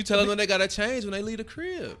I don't let you tell them they gotta change when they leave the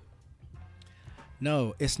crib.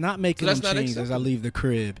 No, it's not making So him that's not change as I acceptable. leave the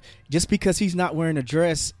crib. Just because he's not wearing a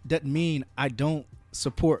dress doesn't mean I don't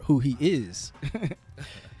support who he is.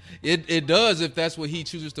 It does if that's what he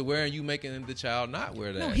chooses to wear and you making the child not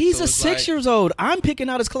wear that. No, he's So a it's 6-year-old. I'm picking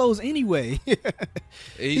out his clothes anyway.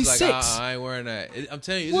 he's like, 6. I ain't wearing that. I'm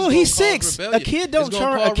telling you, Well, this is he's gonna cause 6. A rebellion. kid It's don't gonna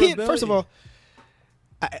charge. A cause kid, first of rebellion.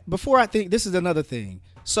 all, before I think this is another thing.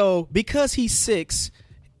 So because he's 6,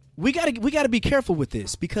 we gotta be careful with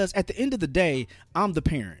this because at the end of the day, I'm the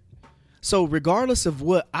parent. So regardless of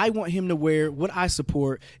what I want him to wear, what I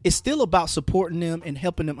support, it's still about supporting them and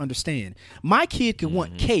helping them understand. My kid can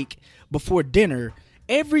want cake before dinner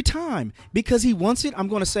every time because he wants it. I'm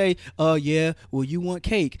going to say, yeah, well, you want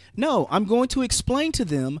cake. No, I'm going to explain to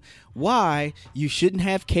them why you shouldn't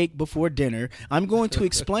have cake before dinner. I'm going to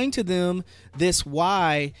explain to them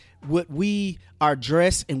why what we are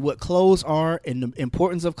dressed and what clothes are and the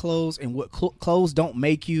importance of clothes and what clothes don't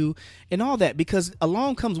make you and all that, because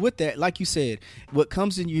along comes with that, like you said, what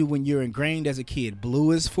comes in you when you're ingrained as a kid.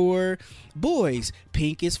 Blue is for boys,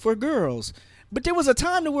 pink is for girls. But there was a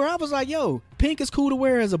time to where I was like, yo, pink is cool to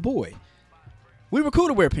wear as a boy. We were cool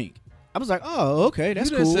to wear pink. I was like, oh, okay,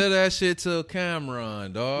 that's you cool. You done said that shit to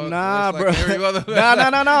Cameron, dog. Nah, That's bro. like every other- No.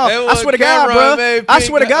 That I swear to God, Cameron bro. made I pink,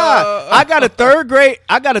 swear to God. I got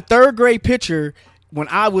a third grade picture when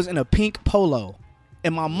I was in a pink polo.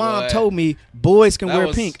 And my mom What? told me boys can That wear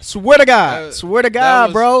was- pink. Swear to God. that- Swear to that God,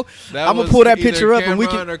 was- bro. that I'm going was to pull that either picture up and we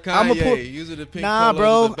Cameron can. or I'm gonna pull. Kanye using the pink Nah, polos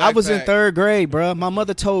bro. with the I was in backpack. 3rd grade, bro. My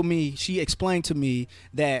mother told me, she explained to me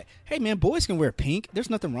that, hey, man, boys can wear pink. There's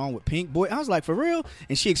nothing wrong with pink. Boy, I was like, for real?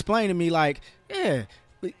 And she explained to me, like, yeah.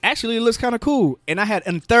 Actually, it looks kind of cool. And I had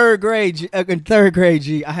in third grade,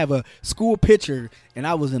 I have a school picture, and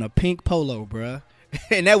I was in a pink polo, bruh.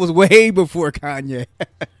 And that was way before Kanye.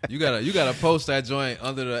 You gotta post that joint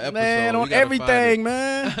under the episode. Man, We on gotta everything, find it.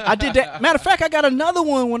 man. I did that. Matter of fact, I got another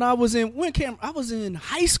one when I was in I was in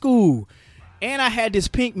high school, and I had this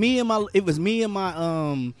pink. Me and my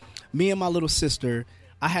little sister.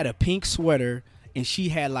 I had a pink sweater, and she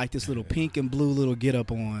had like this little pink and blue little get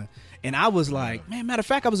up on. And I was like, man, matter of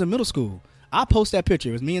fact, I was in middle school. I'll post that picture.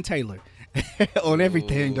 It was me and Taylor on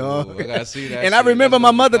everything, dog. I gotta see that And I shit. remember That's my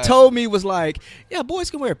gonna be mother classic. told me, was like, yeah, boys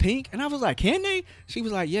can wear pink. And I was like, can they? She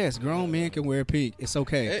was like, yes, grown men can wear pink. It's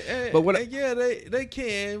okay. But what? Yeah, they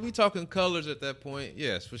can. We talking colors at that point.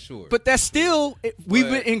 Yes, for sure. But that's still, we've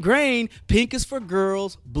But- been ingrained. Pink is for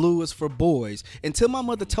girls, blue is for boys. Until my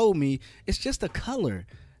mother told me it's just a color.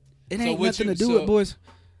 It So ain't what nothing you- to do so- with boys.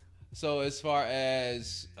 So as far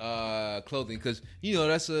as clothing, because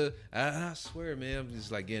that's I swear, man, I'm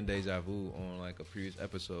just like getting deja vu on like a previous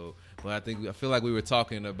episode. But I feel like we were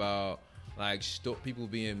talking about like people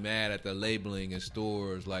being mad at the labeling in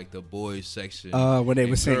stores, like the boys section. When they and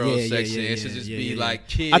were saying, girls yeah. section. It should just be like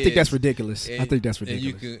kids. I think that's ridiculous. I and- think that's and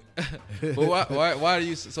ridiculous. you can, but why do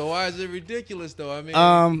you? So why is it ridiculous though? I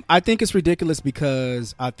mean, I think it's ridiculous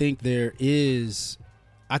because I think here's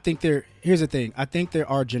the thing. I think there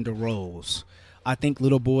are gender roles. I think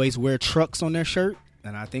little boys wear trucks on their shirt,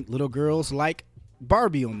 and I think little girls like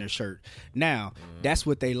Barbie on their shirt. Now, that's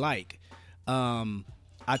what they like.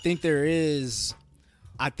 I think there is.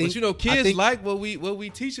 but kids like what we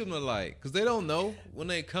teach them to like, because they don't know when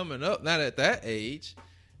they coming up. Not at that age.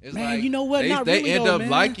 It's Man, like you know what? They, Not they really, end though, up man.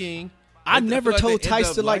 liking. I I never feel like told they end Tice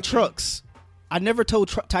up to like liking- trucks. I never told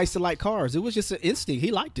Tice to like cars. It was just an instinct.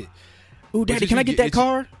 He liked it. Ooh, Daddy, did can you I get get- that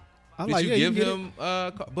car? I'm Did like, you yeah, give can get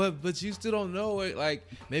him? But you still don't know it. Like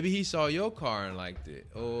maybe he saw your car and liked it,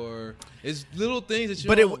 or it's little things that you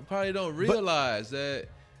But probably don't realize that.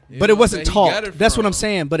 it. But it wasn't that he got taught. it That's what I'm from.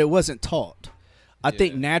 saying. But it wasn't taught. I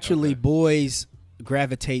think Yeah, naturally okay. boys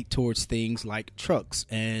gravitate towards things like trucks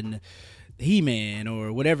and He-Man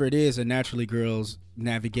or whatever it is, and naturally girls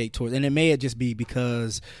navigate towards. And it may just be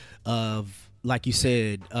because of, like you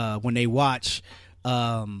said, when they watch,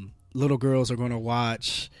 little girls are going to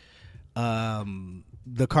watch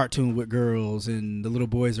the cartoon with girls, and the little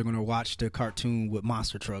boys are going to watch the cartoon with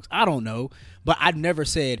monster trucks. I don't know, but I've never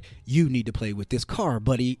said you need to play with this car,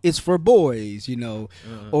 buddy. It's for boys,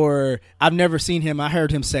 Or I've never seen him. I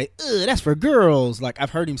heard him say, "Ugh, that's for girls." Like I've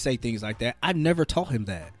heard him say things like that. I've never taught him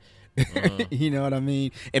that. You know what I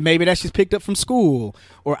mean? And maybe that's just picked up from school,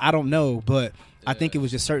 or I don't know. But I think it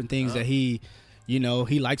was just certain things that he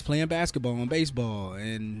likes playing basketball and baseball,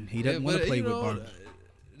 and he doesn't want to play with Barbie.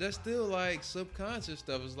 That's still like subconscious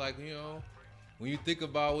stuff. It's like when you think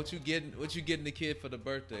about what you getting the kid for the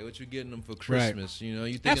birthday, what you getting them for Christmas, Right. you know,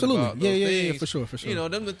 you thinking Absolutely. about those things, for sure. You know,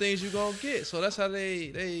 them the things you gonna get. So that's how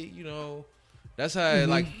they you know, that's how it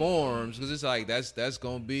like forms, because it's like that's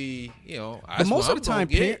gonna be, you know. But most of the time,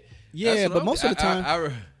 but most of the time,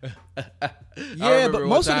 but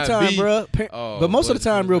most of the time, bro. But most of the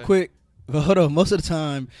time, real quick. But hold on, most of the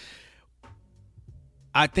time,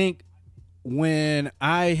 I think when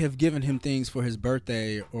I have given him things for his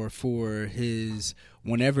birthday or for his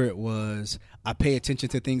whenever it was, I pay attention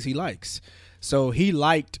to things he likes. So he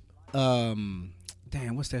liked,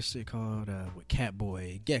 what's that shit called? With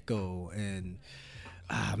Catboy, Gecko, and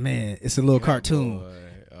man, it's a little cartoon.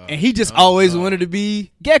 And he just always wanted to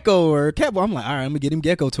be Gecko or Catboy. I'm like, all right, I'm gonna get him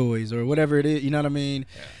Gecko toys or whatever it is. You know what I mean?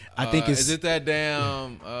 I think it's. Is it that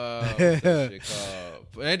damn? What's that shit called?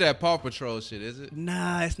 Ain't that Paw Patrol shit? Is it?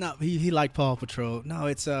 Nah, it's not. He liked Paw Patrol. No,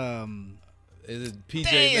 it's Is it PJ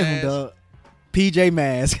damn, Masks? PJ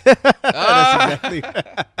Masks. Exactly.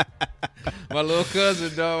 My little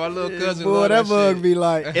cousin, dog. My little cousin. Boy, that bug be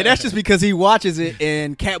like, and that's just because he watches it,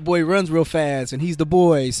 and Catboy runs real fast, and he's the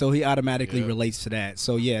boy, so he automatically relates to that.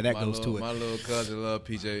 So yeah, that goes to it. My little cousin love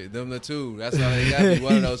PJ. Them the two. That's how they got to be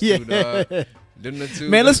one of those two, dog. Them the two.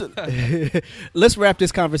 Man, let's wrap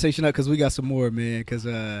this conversation up because we got some more, man. Because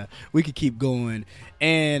we could keep going,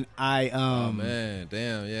 and oh man,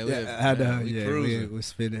 damn, we're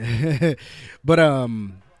spinning,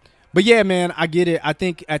 but yeah, man, I get it. I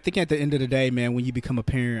think at the end of the day, man, when you become a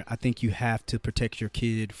parent, I think you have to protect your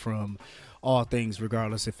kid from all things,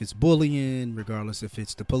 regardless if it's bullying, regardless if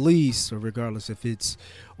it's the police, or regardless if it's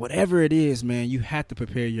whatever it is, man. You have to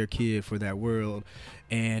prepare your kid for that world,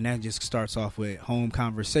 and that just starts off with home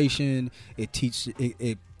conversation.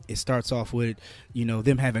 It starts off with, you know,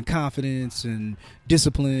 them having confidence and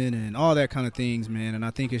discipline and all that kind of things, man. And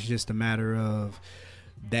I think it's just a matter of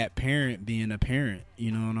that parent being a parent,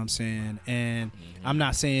 you know what I'm saying? And I'm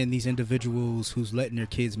not saying these individuals who's letting their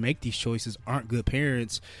kids make these choices aren't good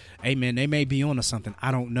parents. Hey, man, they may be on to something.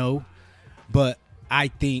 I don't know. But I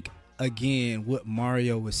think, again, what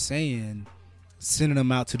Mario was saying, sending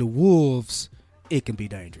them out to the wolves, it can be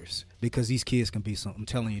dangerous because these kids can be something. I'm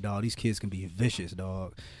telling you, dog, these kids can be vicious,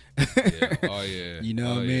 dog. Yeah. Oh, yeah. You know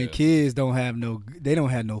what I mean? Kids don't have no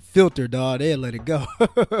filter, dog. They'll let it go.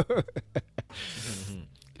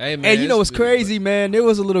 Hey, man, and you know what's crazy, man? There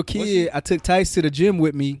was a little kid. I took Tice to the gym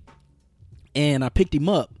with me, and I picked him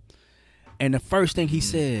up. And the first thing he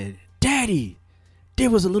said, "Daddy, there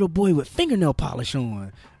was a little boy with fingernail polish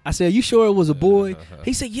on." I said, "You sure it was a boy?"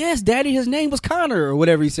 He said, "Yes, Daddy. His name was Connor," or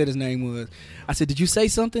whatever he said his name was. I said, "Did you say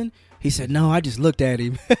something?" He said, "No, I just looked at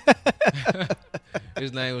him."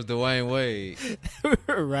 His name was Dwayne Wade.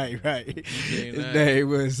 Right. His name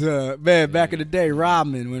was, back in the day,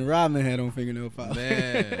 Rodman, when Rodman had on fingernail polish.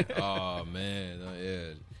 Man,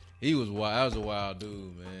 yeah. He was wild. That was a wild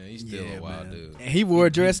dude, man. He's still a wild dude. And he wore a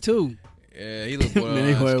dress, too. Yeah, he looked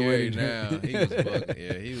scary now. He was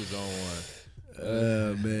fucking, he was on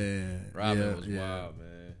one. Man. Rodman was wild,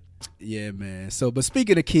 man. Yeah, man. So, but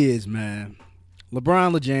speaking of kids, man,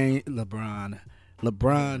 LeBron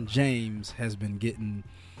James has been getting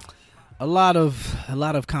a lot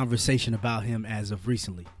of conversation about him as of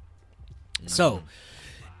recently. So,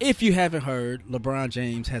 if you haven't heard, LeBron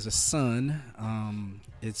James has a son.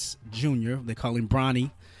 It's Junior. They call him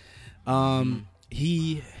Bronny.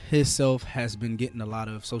 He himself has been getting a lot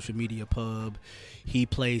of social media pub. He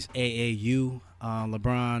plays AAU.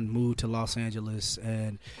 LeBron moved to Los Angeles,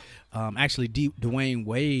 and actually Dwayne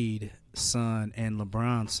Wade's son and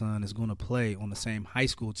LeBron's son is going to play on the same high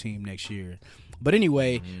school team next year. But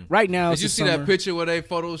anyway, right now, did you see that picture where they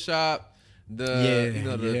Photoshop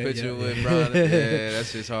the picture with Bron? Yeah,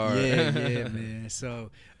 that's just hard. Yeah, man.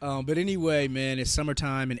 So, but anyway, man, it's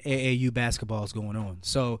summertime and AAU basketball is going on.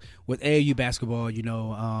 So with AAU basketball, you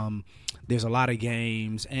know, there's a lot of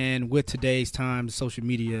games, and with today's time, social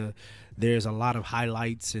media, there's a lot of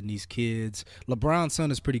highlights and these kids. LeBron's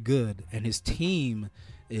son is pretty good, and his team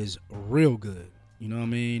is real good. You know what I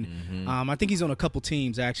mean? I think he's on a couple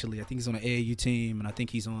teams, actually. I think he's on an AAU team, and I think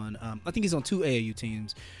he's on two AAU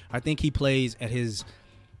teams. I think he plays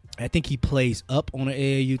up on an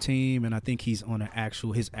AAU team, and I think he's on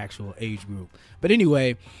his actual age group. But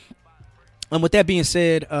anyway, with that being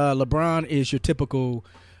said, LeBron is your typical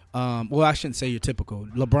I shouldn't say your typical.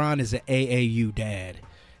 LeBron is an AAU dad.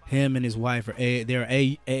 Him and his wife they're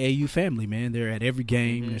a AAU family, man. They're at every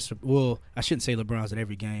game. Well, I shouldn't say LeBron's at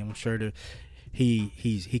every game. I'm sure that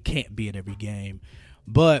he can't be at every game,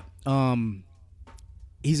 but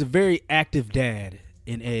he's a very active dad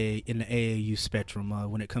in the AAU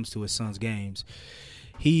spectrum when it comes to his son's games.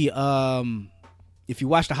 He if you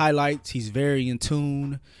watch the highlights, he's very in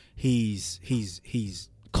tune. He's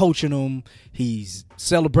coaching them. He's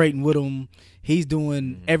celebrating with them. He's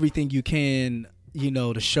doing everything you can,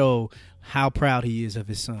 to show how proud he is of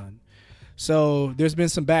his son. So there's been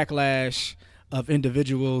some backlash of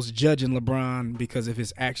individuals judging LeBron because of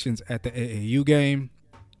his actions at the AAU game.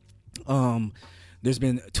 There's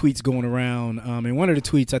been tweets going around, and one of the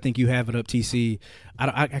tweets, I think you have it up, TC.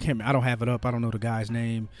 I can't. I don't have it up. I don't know the guy's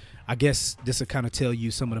name. I guess this will kind of tell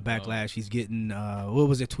you some of the backlash he's getting. What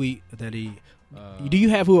was the tweet that he? Do you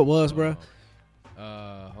have who it was, bro?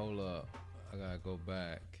 Hold up, I gotta go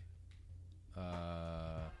back. Damn,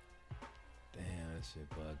 that shit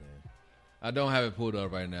bugging. I don't have it pulled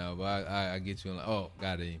up right now, but I get you on.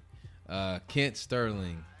 Got him. Kent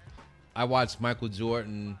Sterling. I watched Michael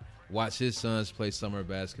Jordan watch his sons play summer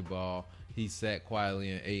basketball. He sat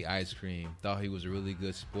quietly and ate ice cream. Thought he was a really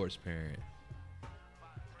good sports parent.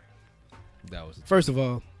 That was First of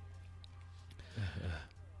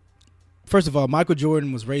all, Michael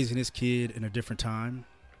Jordan was raising his kid in a different time.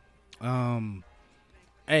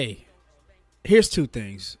 Hey, here's two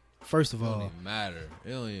things. First of all, it don't even matter. It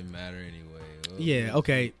don't even matter anyway. Yeah.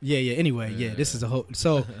 Okay. Yeah. Anyway. Yeah. This is a whole.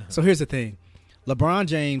 So here's the thing. LeBron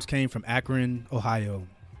James came from Akron, Ohio.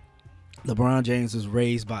 LeBron James was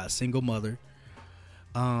raised by a single mother.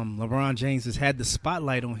 LeBron James has had the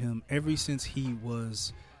spotlight on him ever since he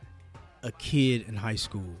was a kid in high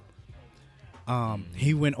school.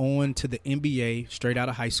 He went on to the NBA straight out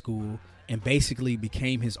of high school and basically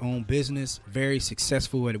became his own business, very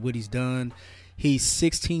successful at what he's done. He's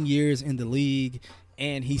 16 years in the league,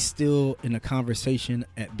 and he's still in the conversation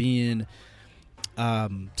at being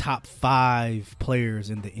top 5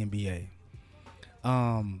 players in the NBA.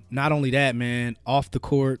 Not only that, man, off the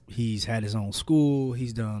court, he's had his own school.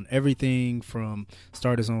 He's done everything from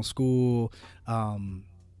start his own school,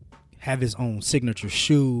 have his own signature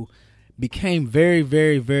shoe, became very,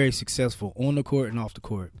 very, very successful on the court and off the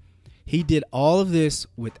court. He did all of this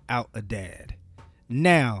without a dad.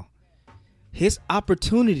 Now, his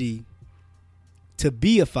opportunity to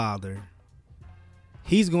be a father,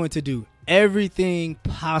 he's going to do everything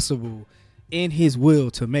possible in his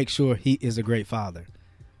will to make sure he is a great father.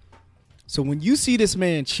 So when you see this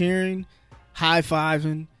man cheering,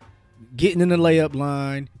 high-fiving, getting in the layup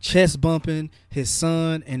line, chest bumping his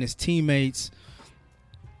son and his teammates,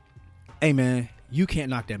 hey man, you can't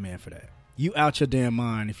knock that man for that. You out your damn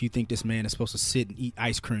mind if you think this man is supposed to sit and eat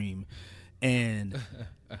ice cream and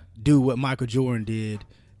do what Michael Jordan did.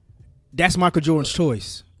 That's Michael Jordan's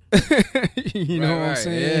choice. You know what I'm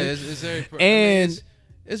saying? Yeah, it's very.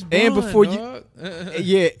 It's blowing, and before dog.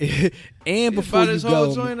 and before you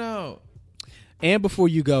go, joint out. And before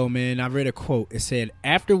you go, man, I read a quote. It said,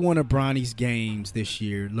 after one of Bronny's games this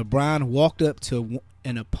year, LeBron walked up to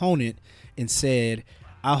an opponent and said,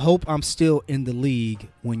 "I hope I'm still in the league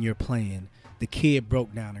when you're playing." The kid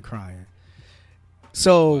broke down and crying.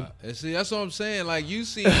 So, see, that's what I'm saying. Like, you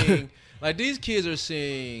seeing, like, these kids are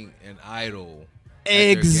seeing an idol.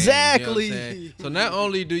 Exactly. Game, you know what I'm saying? So not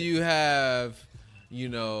only do you have, you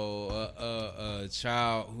know, a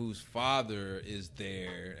child whose father is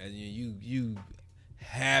there, and you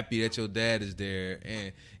happy that your dad is there,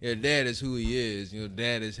 and your dad is who he is. Your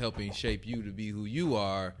dad is helping shape you to be who you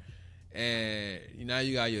are. And now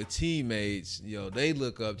you got your teammates, you know, they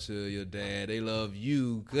look up to your dad. They love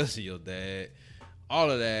you because of your dad.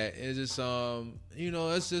 All of that is just, you know,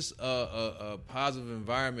 it's just a positive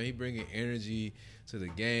environment. He bringing energy to the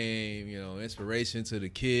game, you know, inspiration to the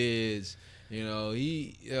kids. You know,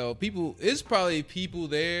 people, it's probably people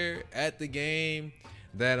there at the game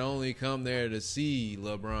that only come there to see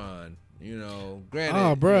LeBron. You know, granted,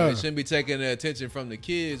 you know, it shouldn't be taking the attention from the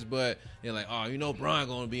kids, but you're like, oh, you know, Bron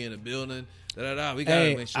going to be in the building. We got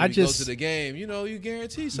to make sure we go to the game. You know, you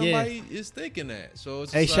guarantee somebody is thinking that. So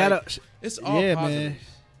it's just shout out. It's all positive. Man.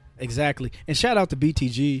 Exactly. And shout out to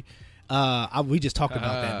BTG. We just talked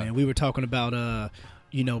about that, man. We were talking about,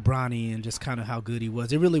 you know, Bronny and just kind of how good he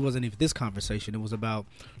was. It really wasn't even this conversation. It was about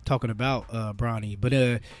talking about Bronny.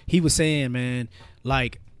 But he was saying, man,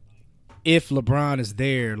 like, if LeBron is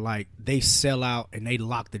there, like, they sell out and they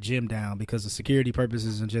lock the gym down because of security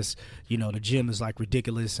purposes and just, you know, the gym is like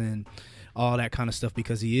ridiculous and all that kind of stuff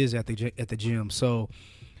because he is at the gym. So,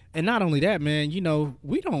 and not only that, man, you know,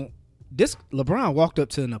 LeBron walked up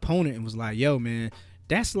to an opponent and was like, yo, man,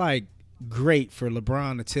 that's like great for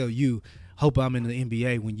LeBron to tell you, hope I'm in the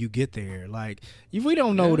NBA when you get there. Like, we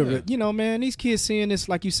don't know, you know, man, these kids seeing this,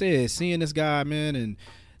 like you said, seeing this guy, man, and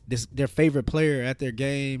their favorite player at their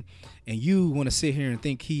game, and you want to sit here and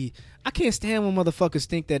think I can't stand when motherfuckers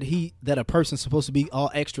think that a person's supposed to be all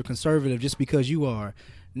extra conservative just because you are.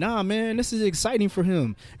 Nah, man, this is exciting for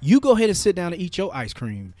him. You go ahead and sit down and eat your ice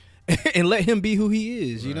cream and let him be who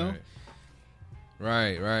he is, you know?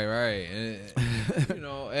 Right. And, you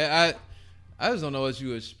know, I just don't know what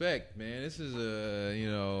you expect, man. This is a,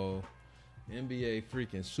 you know, NBA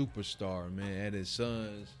freaking superstar, man, at his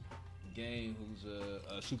son's game, who's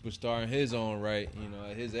a superstar in his own right, you know,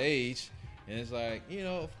 at his age. And it's like, you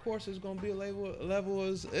know, of course it's going to be a level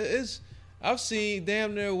is I've seen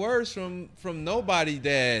damn near worse from nobody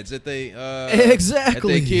dads at they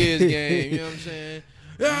exactly at their kids game, you know what I'm saying?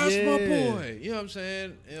 Yeah, that's my boy. You know what I'm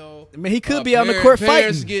saying? You know, I mean, he could be on the court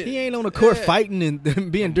fighting. He ain't on the court fighting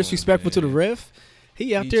and being disrespectful to the ref.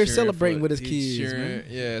 He out there celebrating with his kids, man.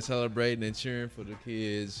 Yeah, celebrating and cheering for the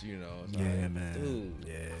kids, you know. Yeah, like, man. Dude,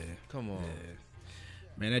 yeah. Come on.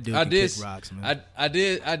 Yeah. Man, that dude can kick rocks, man. I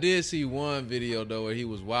did see one video, though, where he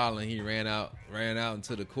was wilding. He ran out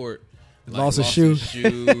into the court. Like, lost his shoe.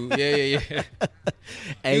 Yeah.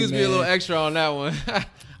 Hey, he was being a little extra on that one.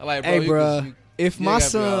 I like, bro. Hey, bro. If my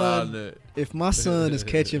son is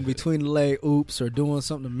catching between the leg oops or doing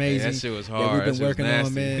something amazing that shit was hard. that we've been working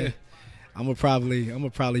on, man, I'm gonna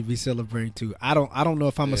probably be celebrating too. I don't know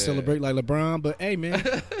if I'm gonna celebrate like LeBron, but hey, man,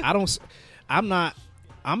 I'm not,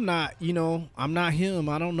 you know, I'm not him.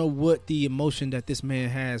 I don't know what the emotion that this man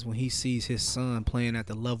has when he sees his son playing at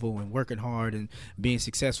the level and working hard and being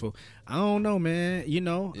successful. I don't know, man. You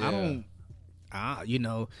know, you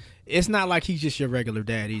know, it's not like he's just your regular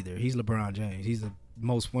dad either. He's LeBron James. He's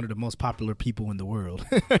one of the most popular people in the world.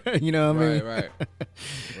 You know what I mean?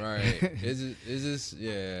 Right. Is this?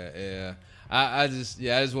 Yeah. I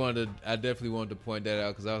definitely wanted to point that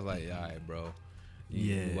out because I was like, all right, bro.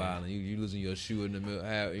 Wow, you losing your shoe in the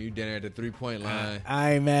middle. You down at the 3-point line.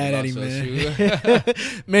 I ain't mad at him, man.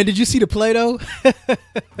 Man, did you see the play though?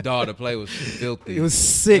 Dog, the play was filthy. It was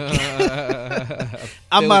sick.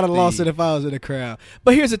 I might have lost it if I was in the crowd.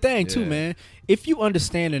 But here's the thing, too, man. If you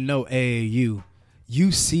understand and know AAU,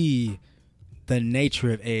 you see the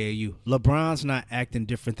nature of AAU. LeBron's not acting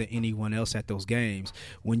different than anyone else at those games.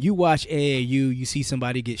 When you watch AAU, you see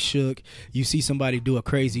somebody get shook. You see somebody do a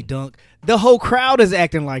crazy dunk. The whole crowd is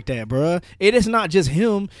acting like that, bruh. It is not just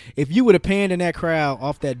him. If you would have panned in that crowd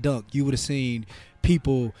off that dunk, you would have seen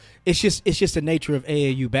people. It's just the nature of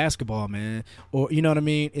AAU basketball, man. Or, you know what I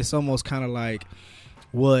mean? It's almost kind of like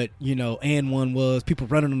what, you know, and one was people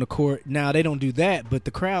running on the court. Now they don't do that, but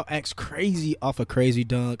the crowd acts crazy off a crazy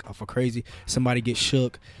dunk, off a crazy somebody gets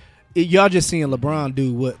shook. Y'all just seeing LeBron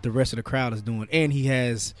do what the rest of the crowd is doing, and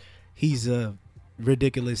he's a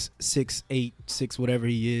ridiculous 6'8", 6 whatever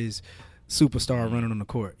he is, superstar running on the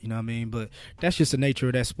court. You know what I mean? But that's just the nature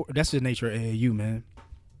of that sport. That's the nature of AAU, man.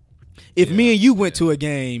 If me and you went to a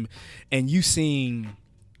game and you seen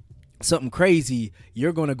something crazy,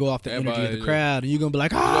 you're gonna go off the energy of the crowd, and you're gonna be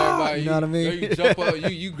like, you know what I mean? You jump up,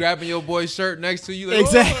 you grabbing your boy's shirt next to you, like,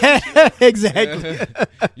 exactly.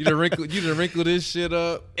 You done wrinkle this shit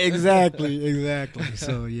up. Exactly.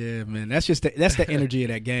 So yeah, man, that's the energy of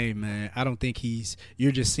that game, man. I don't think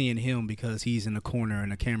you're just seeing him because he's in the corner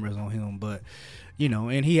and the camera's on him, but you know,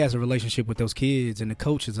 and he has a relationship with those kids, and the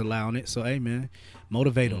coach is allowing it. So hey, man,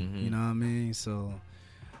 motivate them. You know what I mean? So.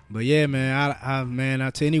 But yeah, man, I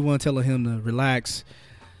to anyone telling him to relax,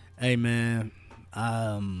 hey man,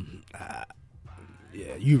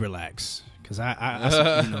 you relax, cause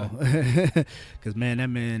I you know, cause man, that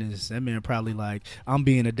man probably like, I'm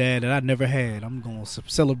being a dad that I never had. I'm gonna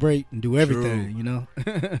celebrate and do everything, you know.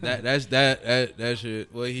 that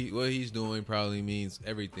shit. What he's doing probably means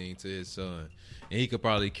everything to his son, and he could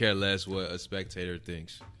probably care less what a spectator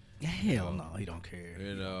thinks. Hell no, he don't care.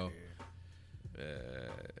 You know.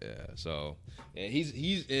 So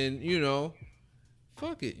he's in, you know,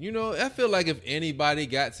 fuck it. You know, I feel like if anybody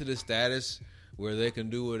got to the status where they can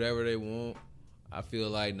do whatever they want, I feel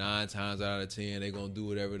like 9 times out of 10 they're gonna do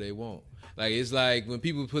whatever they want. Like, it's like when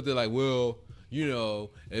people put there like, well, you know,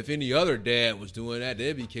 if any other dad was doing that,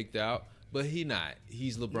 they'd be kicked out. But he not.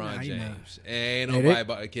 He's LeBron James. And ain't nobody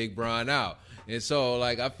about to kick Bron out. And so,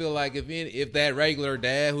 like, I feel like if that regular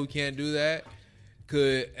dad who can't do that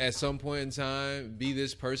could at some point in time be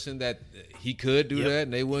this person that he could do that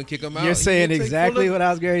and they wouldn't kick him out. You're saying exactly what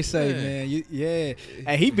I was going to say, man.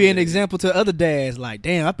 And he be an example to other dads like,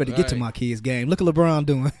 damn, I better get to my kids' game. Look at LeBron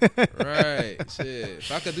doing. Right. Shit.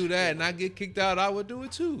 If I could do that and not get kicked out, I would do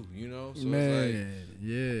it too, you know? So man,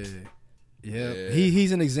 it's like, yeah.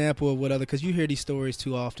 He's an example of what because you hear these stories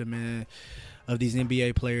too often, man, of these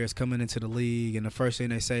NBA players coming into the league, and the first thing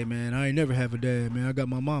they say, man, I ain't never have a dad, man. I got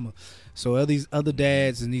my mama. So all these other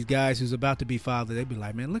dads and these guys who's about to be father, they be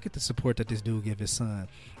like, man, look at the support that this dude give his son.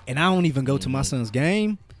 And I don't even go to my son's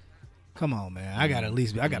game. Come on, man. I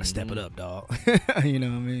gotta step it up, dog. You know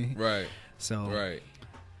what I mean? Right. So Right.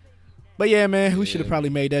 But yeah, man, we should have probably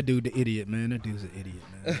made that dude the idiot, man. That dude's an idiot,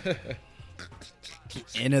 man.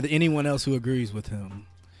 And anyone else who agrees with him.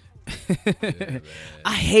 Yeah,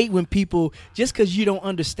 I hate when people, just because you don't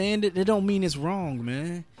understand it, don't mean it's wrong,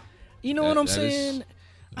 man. You know what I'm saying?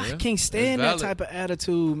 I can't stand that type of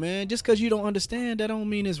attitude, man. Just because you don't understand, that don't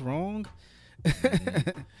mean it's wrong.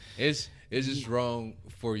 It's just wrong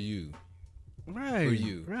for you. Right. For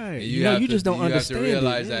you. Right. And you just don't understand. You have to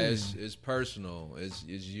realize that it's personal. It's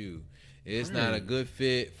you. It's not a good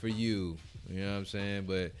fit for you. You know what I'm saying?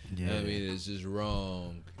 But I mean, it's just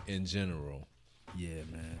wrong in general. Yeah,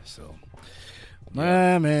 man. So,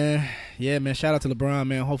 man. Yeah, man. Shout out to LeBron,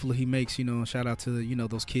 man. Hopefully he makes, shout out to,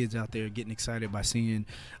 those kids out there getting excited by seeing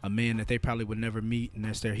a man that they probably would never meet, and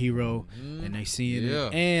that's their hero, and they seeing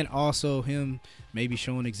it. And also him maybe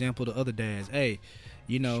showing example to other dads. Hey,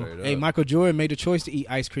 Michael Jordan made a choice to eat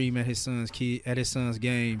ice cream at his son's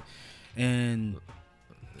game, and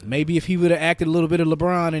maybe if he would have acted a little bit of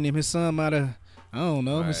LeBron in him, his son might have. I don't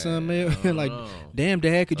know. His son may have like, damn,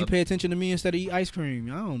 Dad, could you pay attention to me instead of eat ice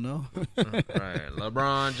cream? I don't know. Right,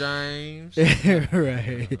 LeBron James.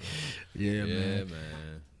 Right. Yeah, man.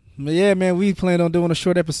 But yeah, man, we plan on doing a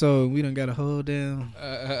short episode. We done got a whole damn.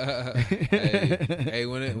 Hey,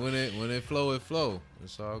 when it flow, it flow.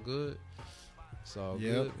 It's all good. It's all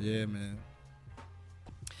good. Yeah, man.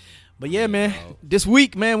 But yeah, man, this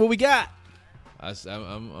week, man, what we got?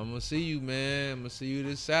 I'm gonna see you, man. I'm gonna see you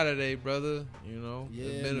this Saturday, brother.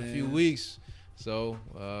 It's been a few weeks, so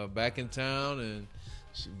back in town and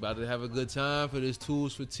about to have a good time for this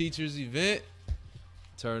Tools for Teachers event.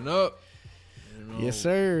 Turn up. Yes,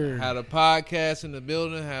 sir. Had a podcast in the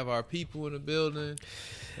building. Have our people in the building.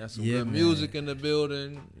 Got some good music in the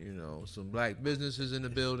building. Some black businesses in the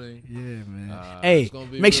building. Yeah, man. Hey,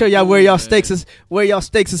 make sure y'all wear y'all stakes as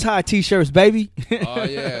high t-shirts, baby. Oh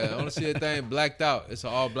yeah, I want to see a thing blacked out. It's an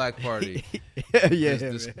all black party.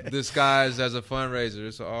 Disguised as a fundraiser.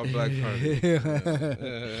 It's an all black party.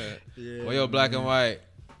 Or your black and white.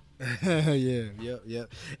 Yeah.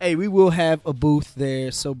 Hey, we will have a booth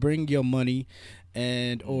there, so bring your money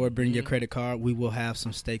or bring your credit card. We will have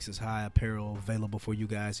some Stakes is High apparel available for you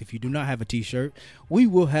guys. If you do not have a t-shirt, we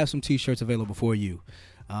will have some t-shirts available for you.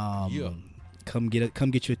 Come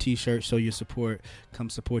get your t-shirt, show your support. Come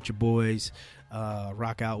support your boys.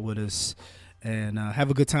 Rock out with us. And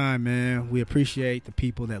have a good time, man. We appreciate the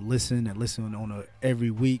people that listen on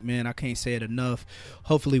every week, man. I can't say it enough.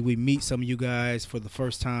 Hopefully we meet some of you guys for the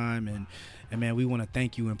first time, and man, we want to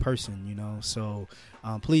thank you in person, So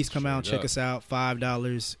please come out, check us out.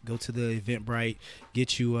 $5. Go to the Eventbrite,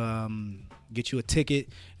 get you a ticket,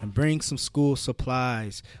 and bring some school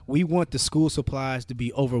supplies. We want the school supplies to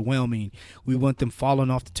be overwhelming. We want them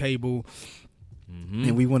falling off the table.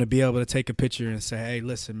 And we want to be able to take a picture and say, hey,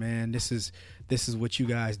 listen, man, this is what you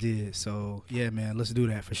guys did. So, yeah, man, let's do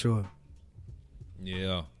that for sure.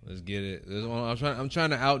 Yeah, let's get it. I'm trying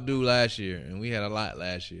to outdo last year, and we had a lot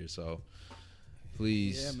last year. So,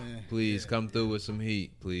 please come through with some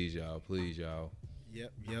heat. Please, y'all.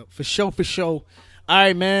 Yep. For sure. All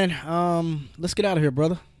right, man. Let's get out of here,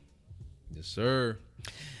 brother. Yes, sir.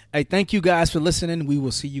 Hey, thank you guys for listening. We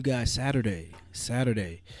will see you guys Saturday.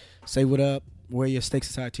 Say what up. Wear your Stakes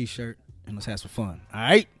is High t-shirt, and let's have some fun. All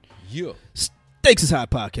right? Yeah. Stakes is High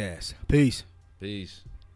podcast. Peace.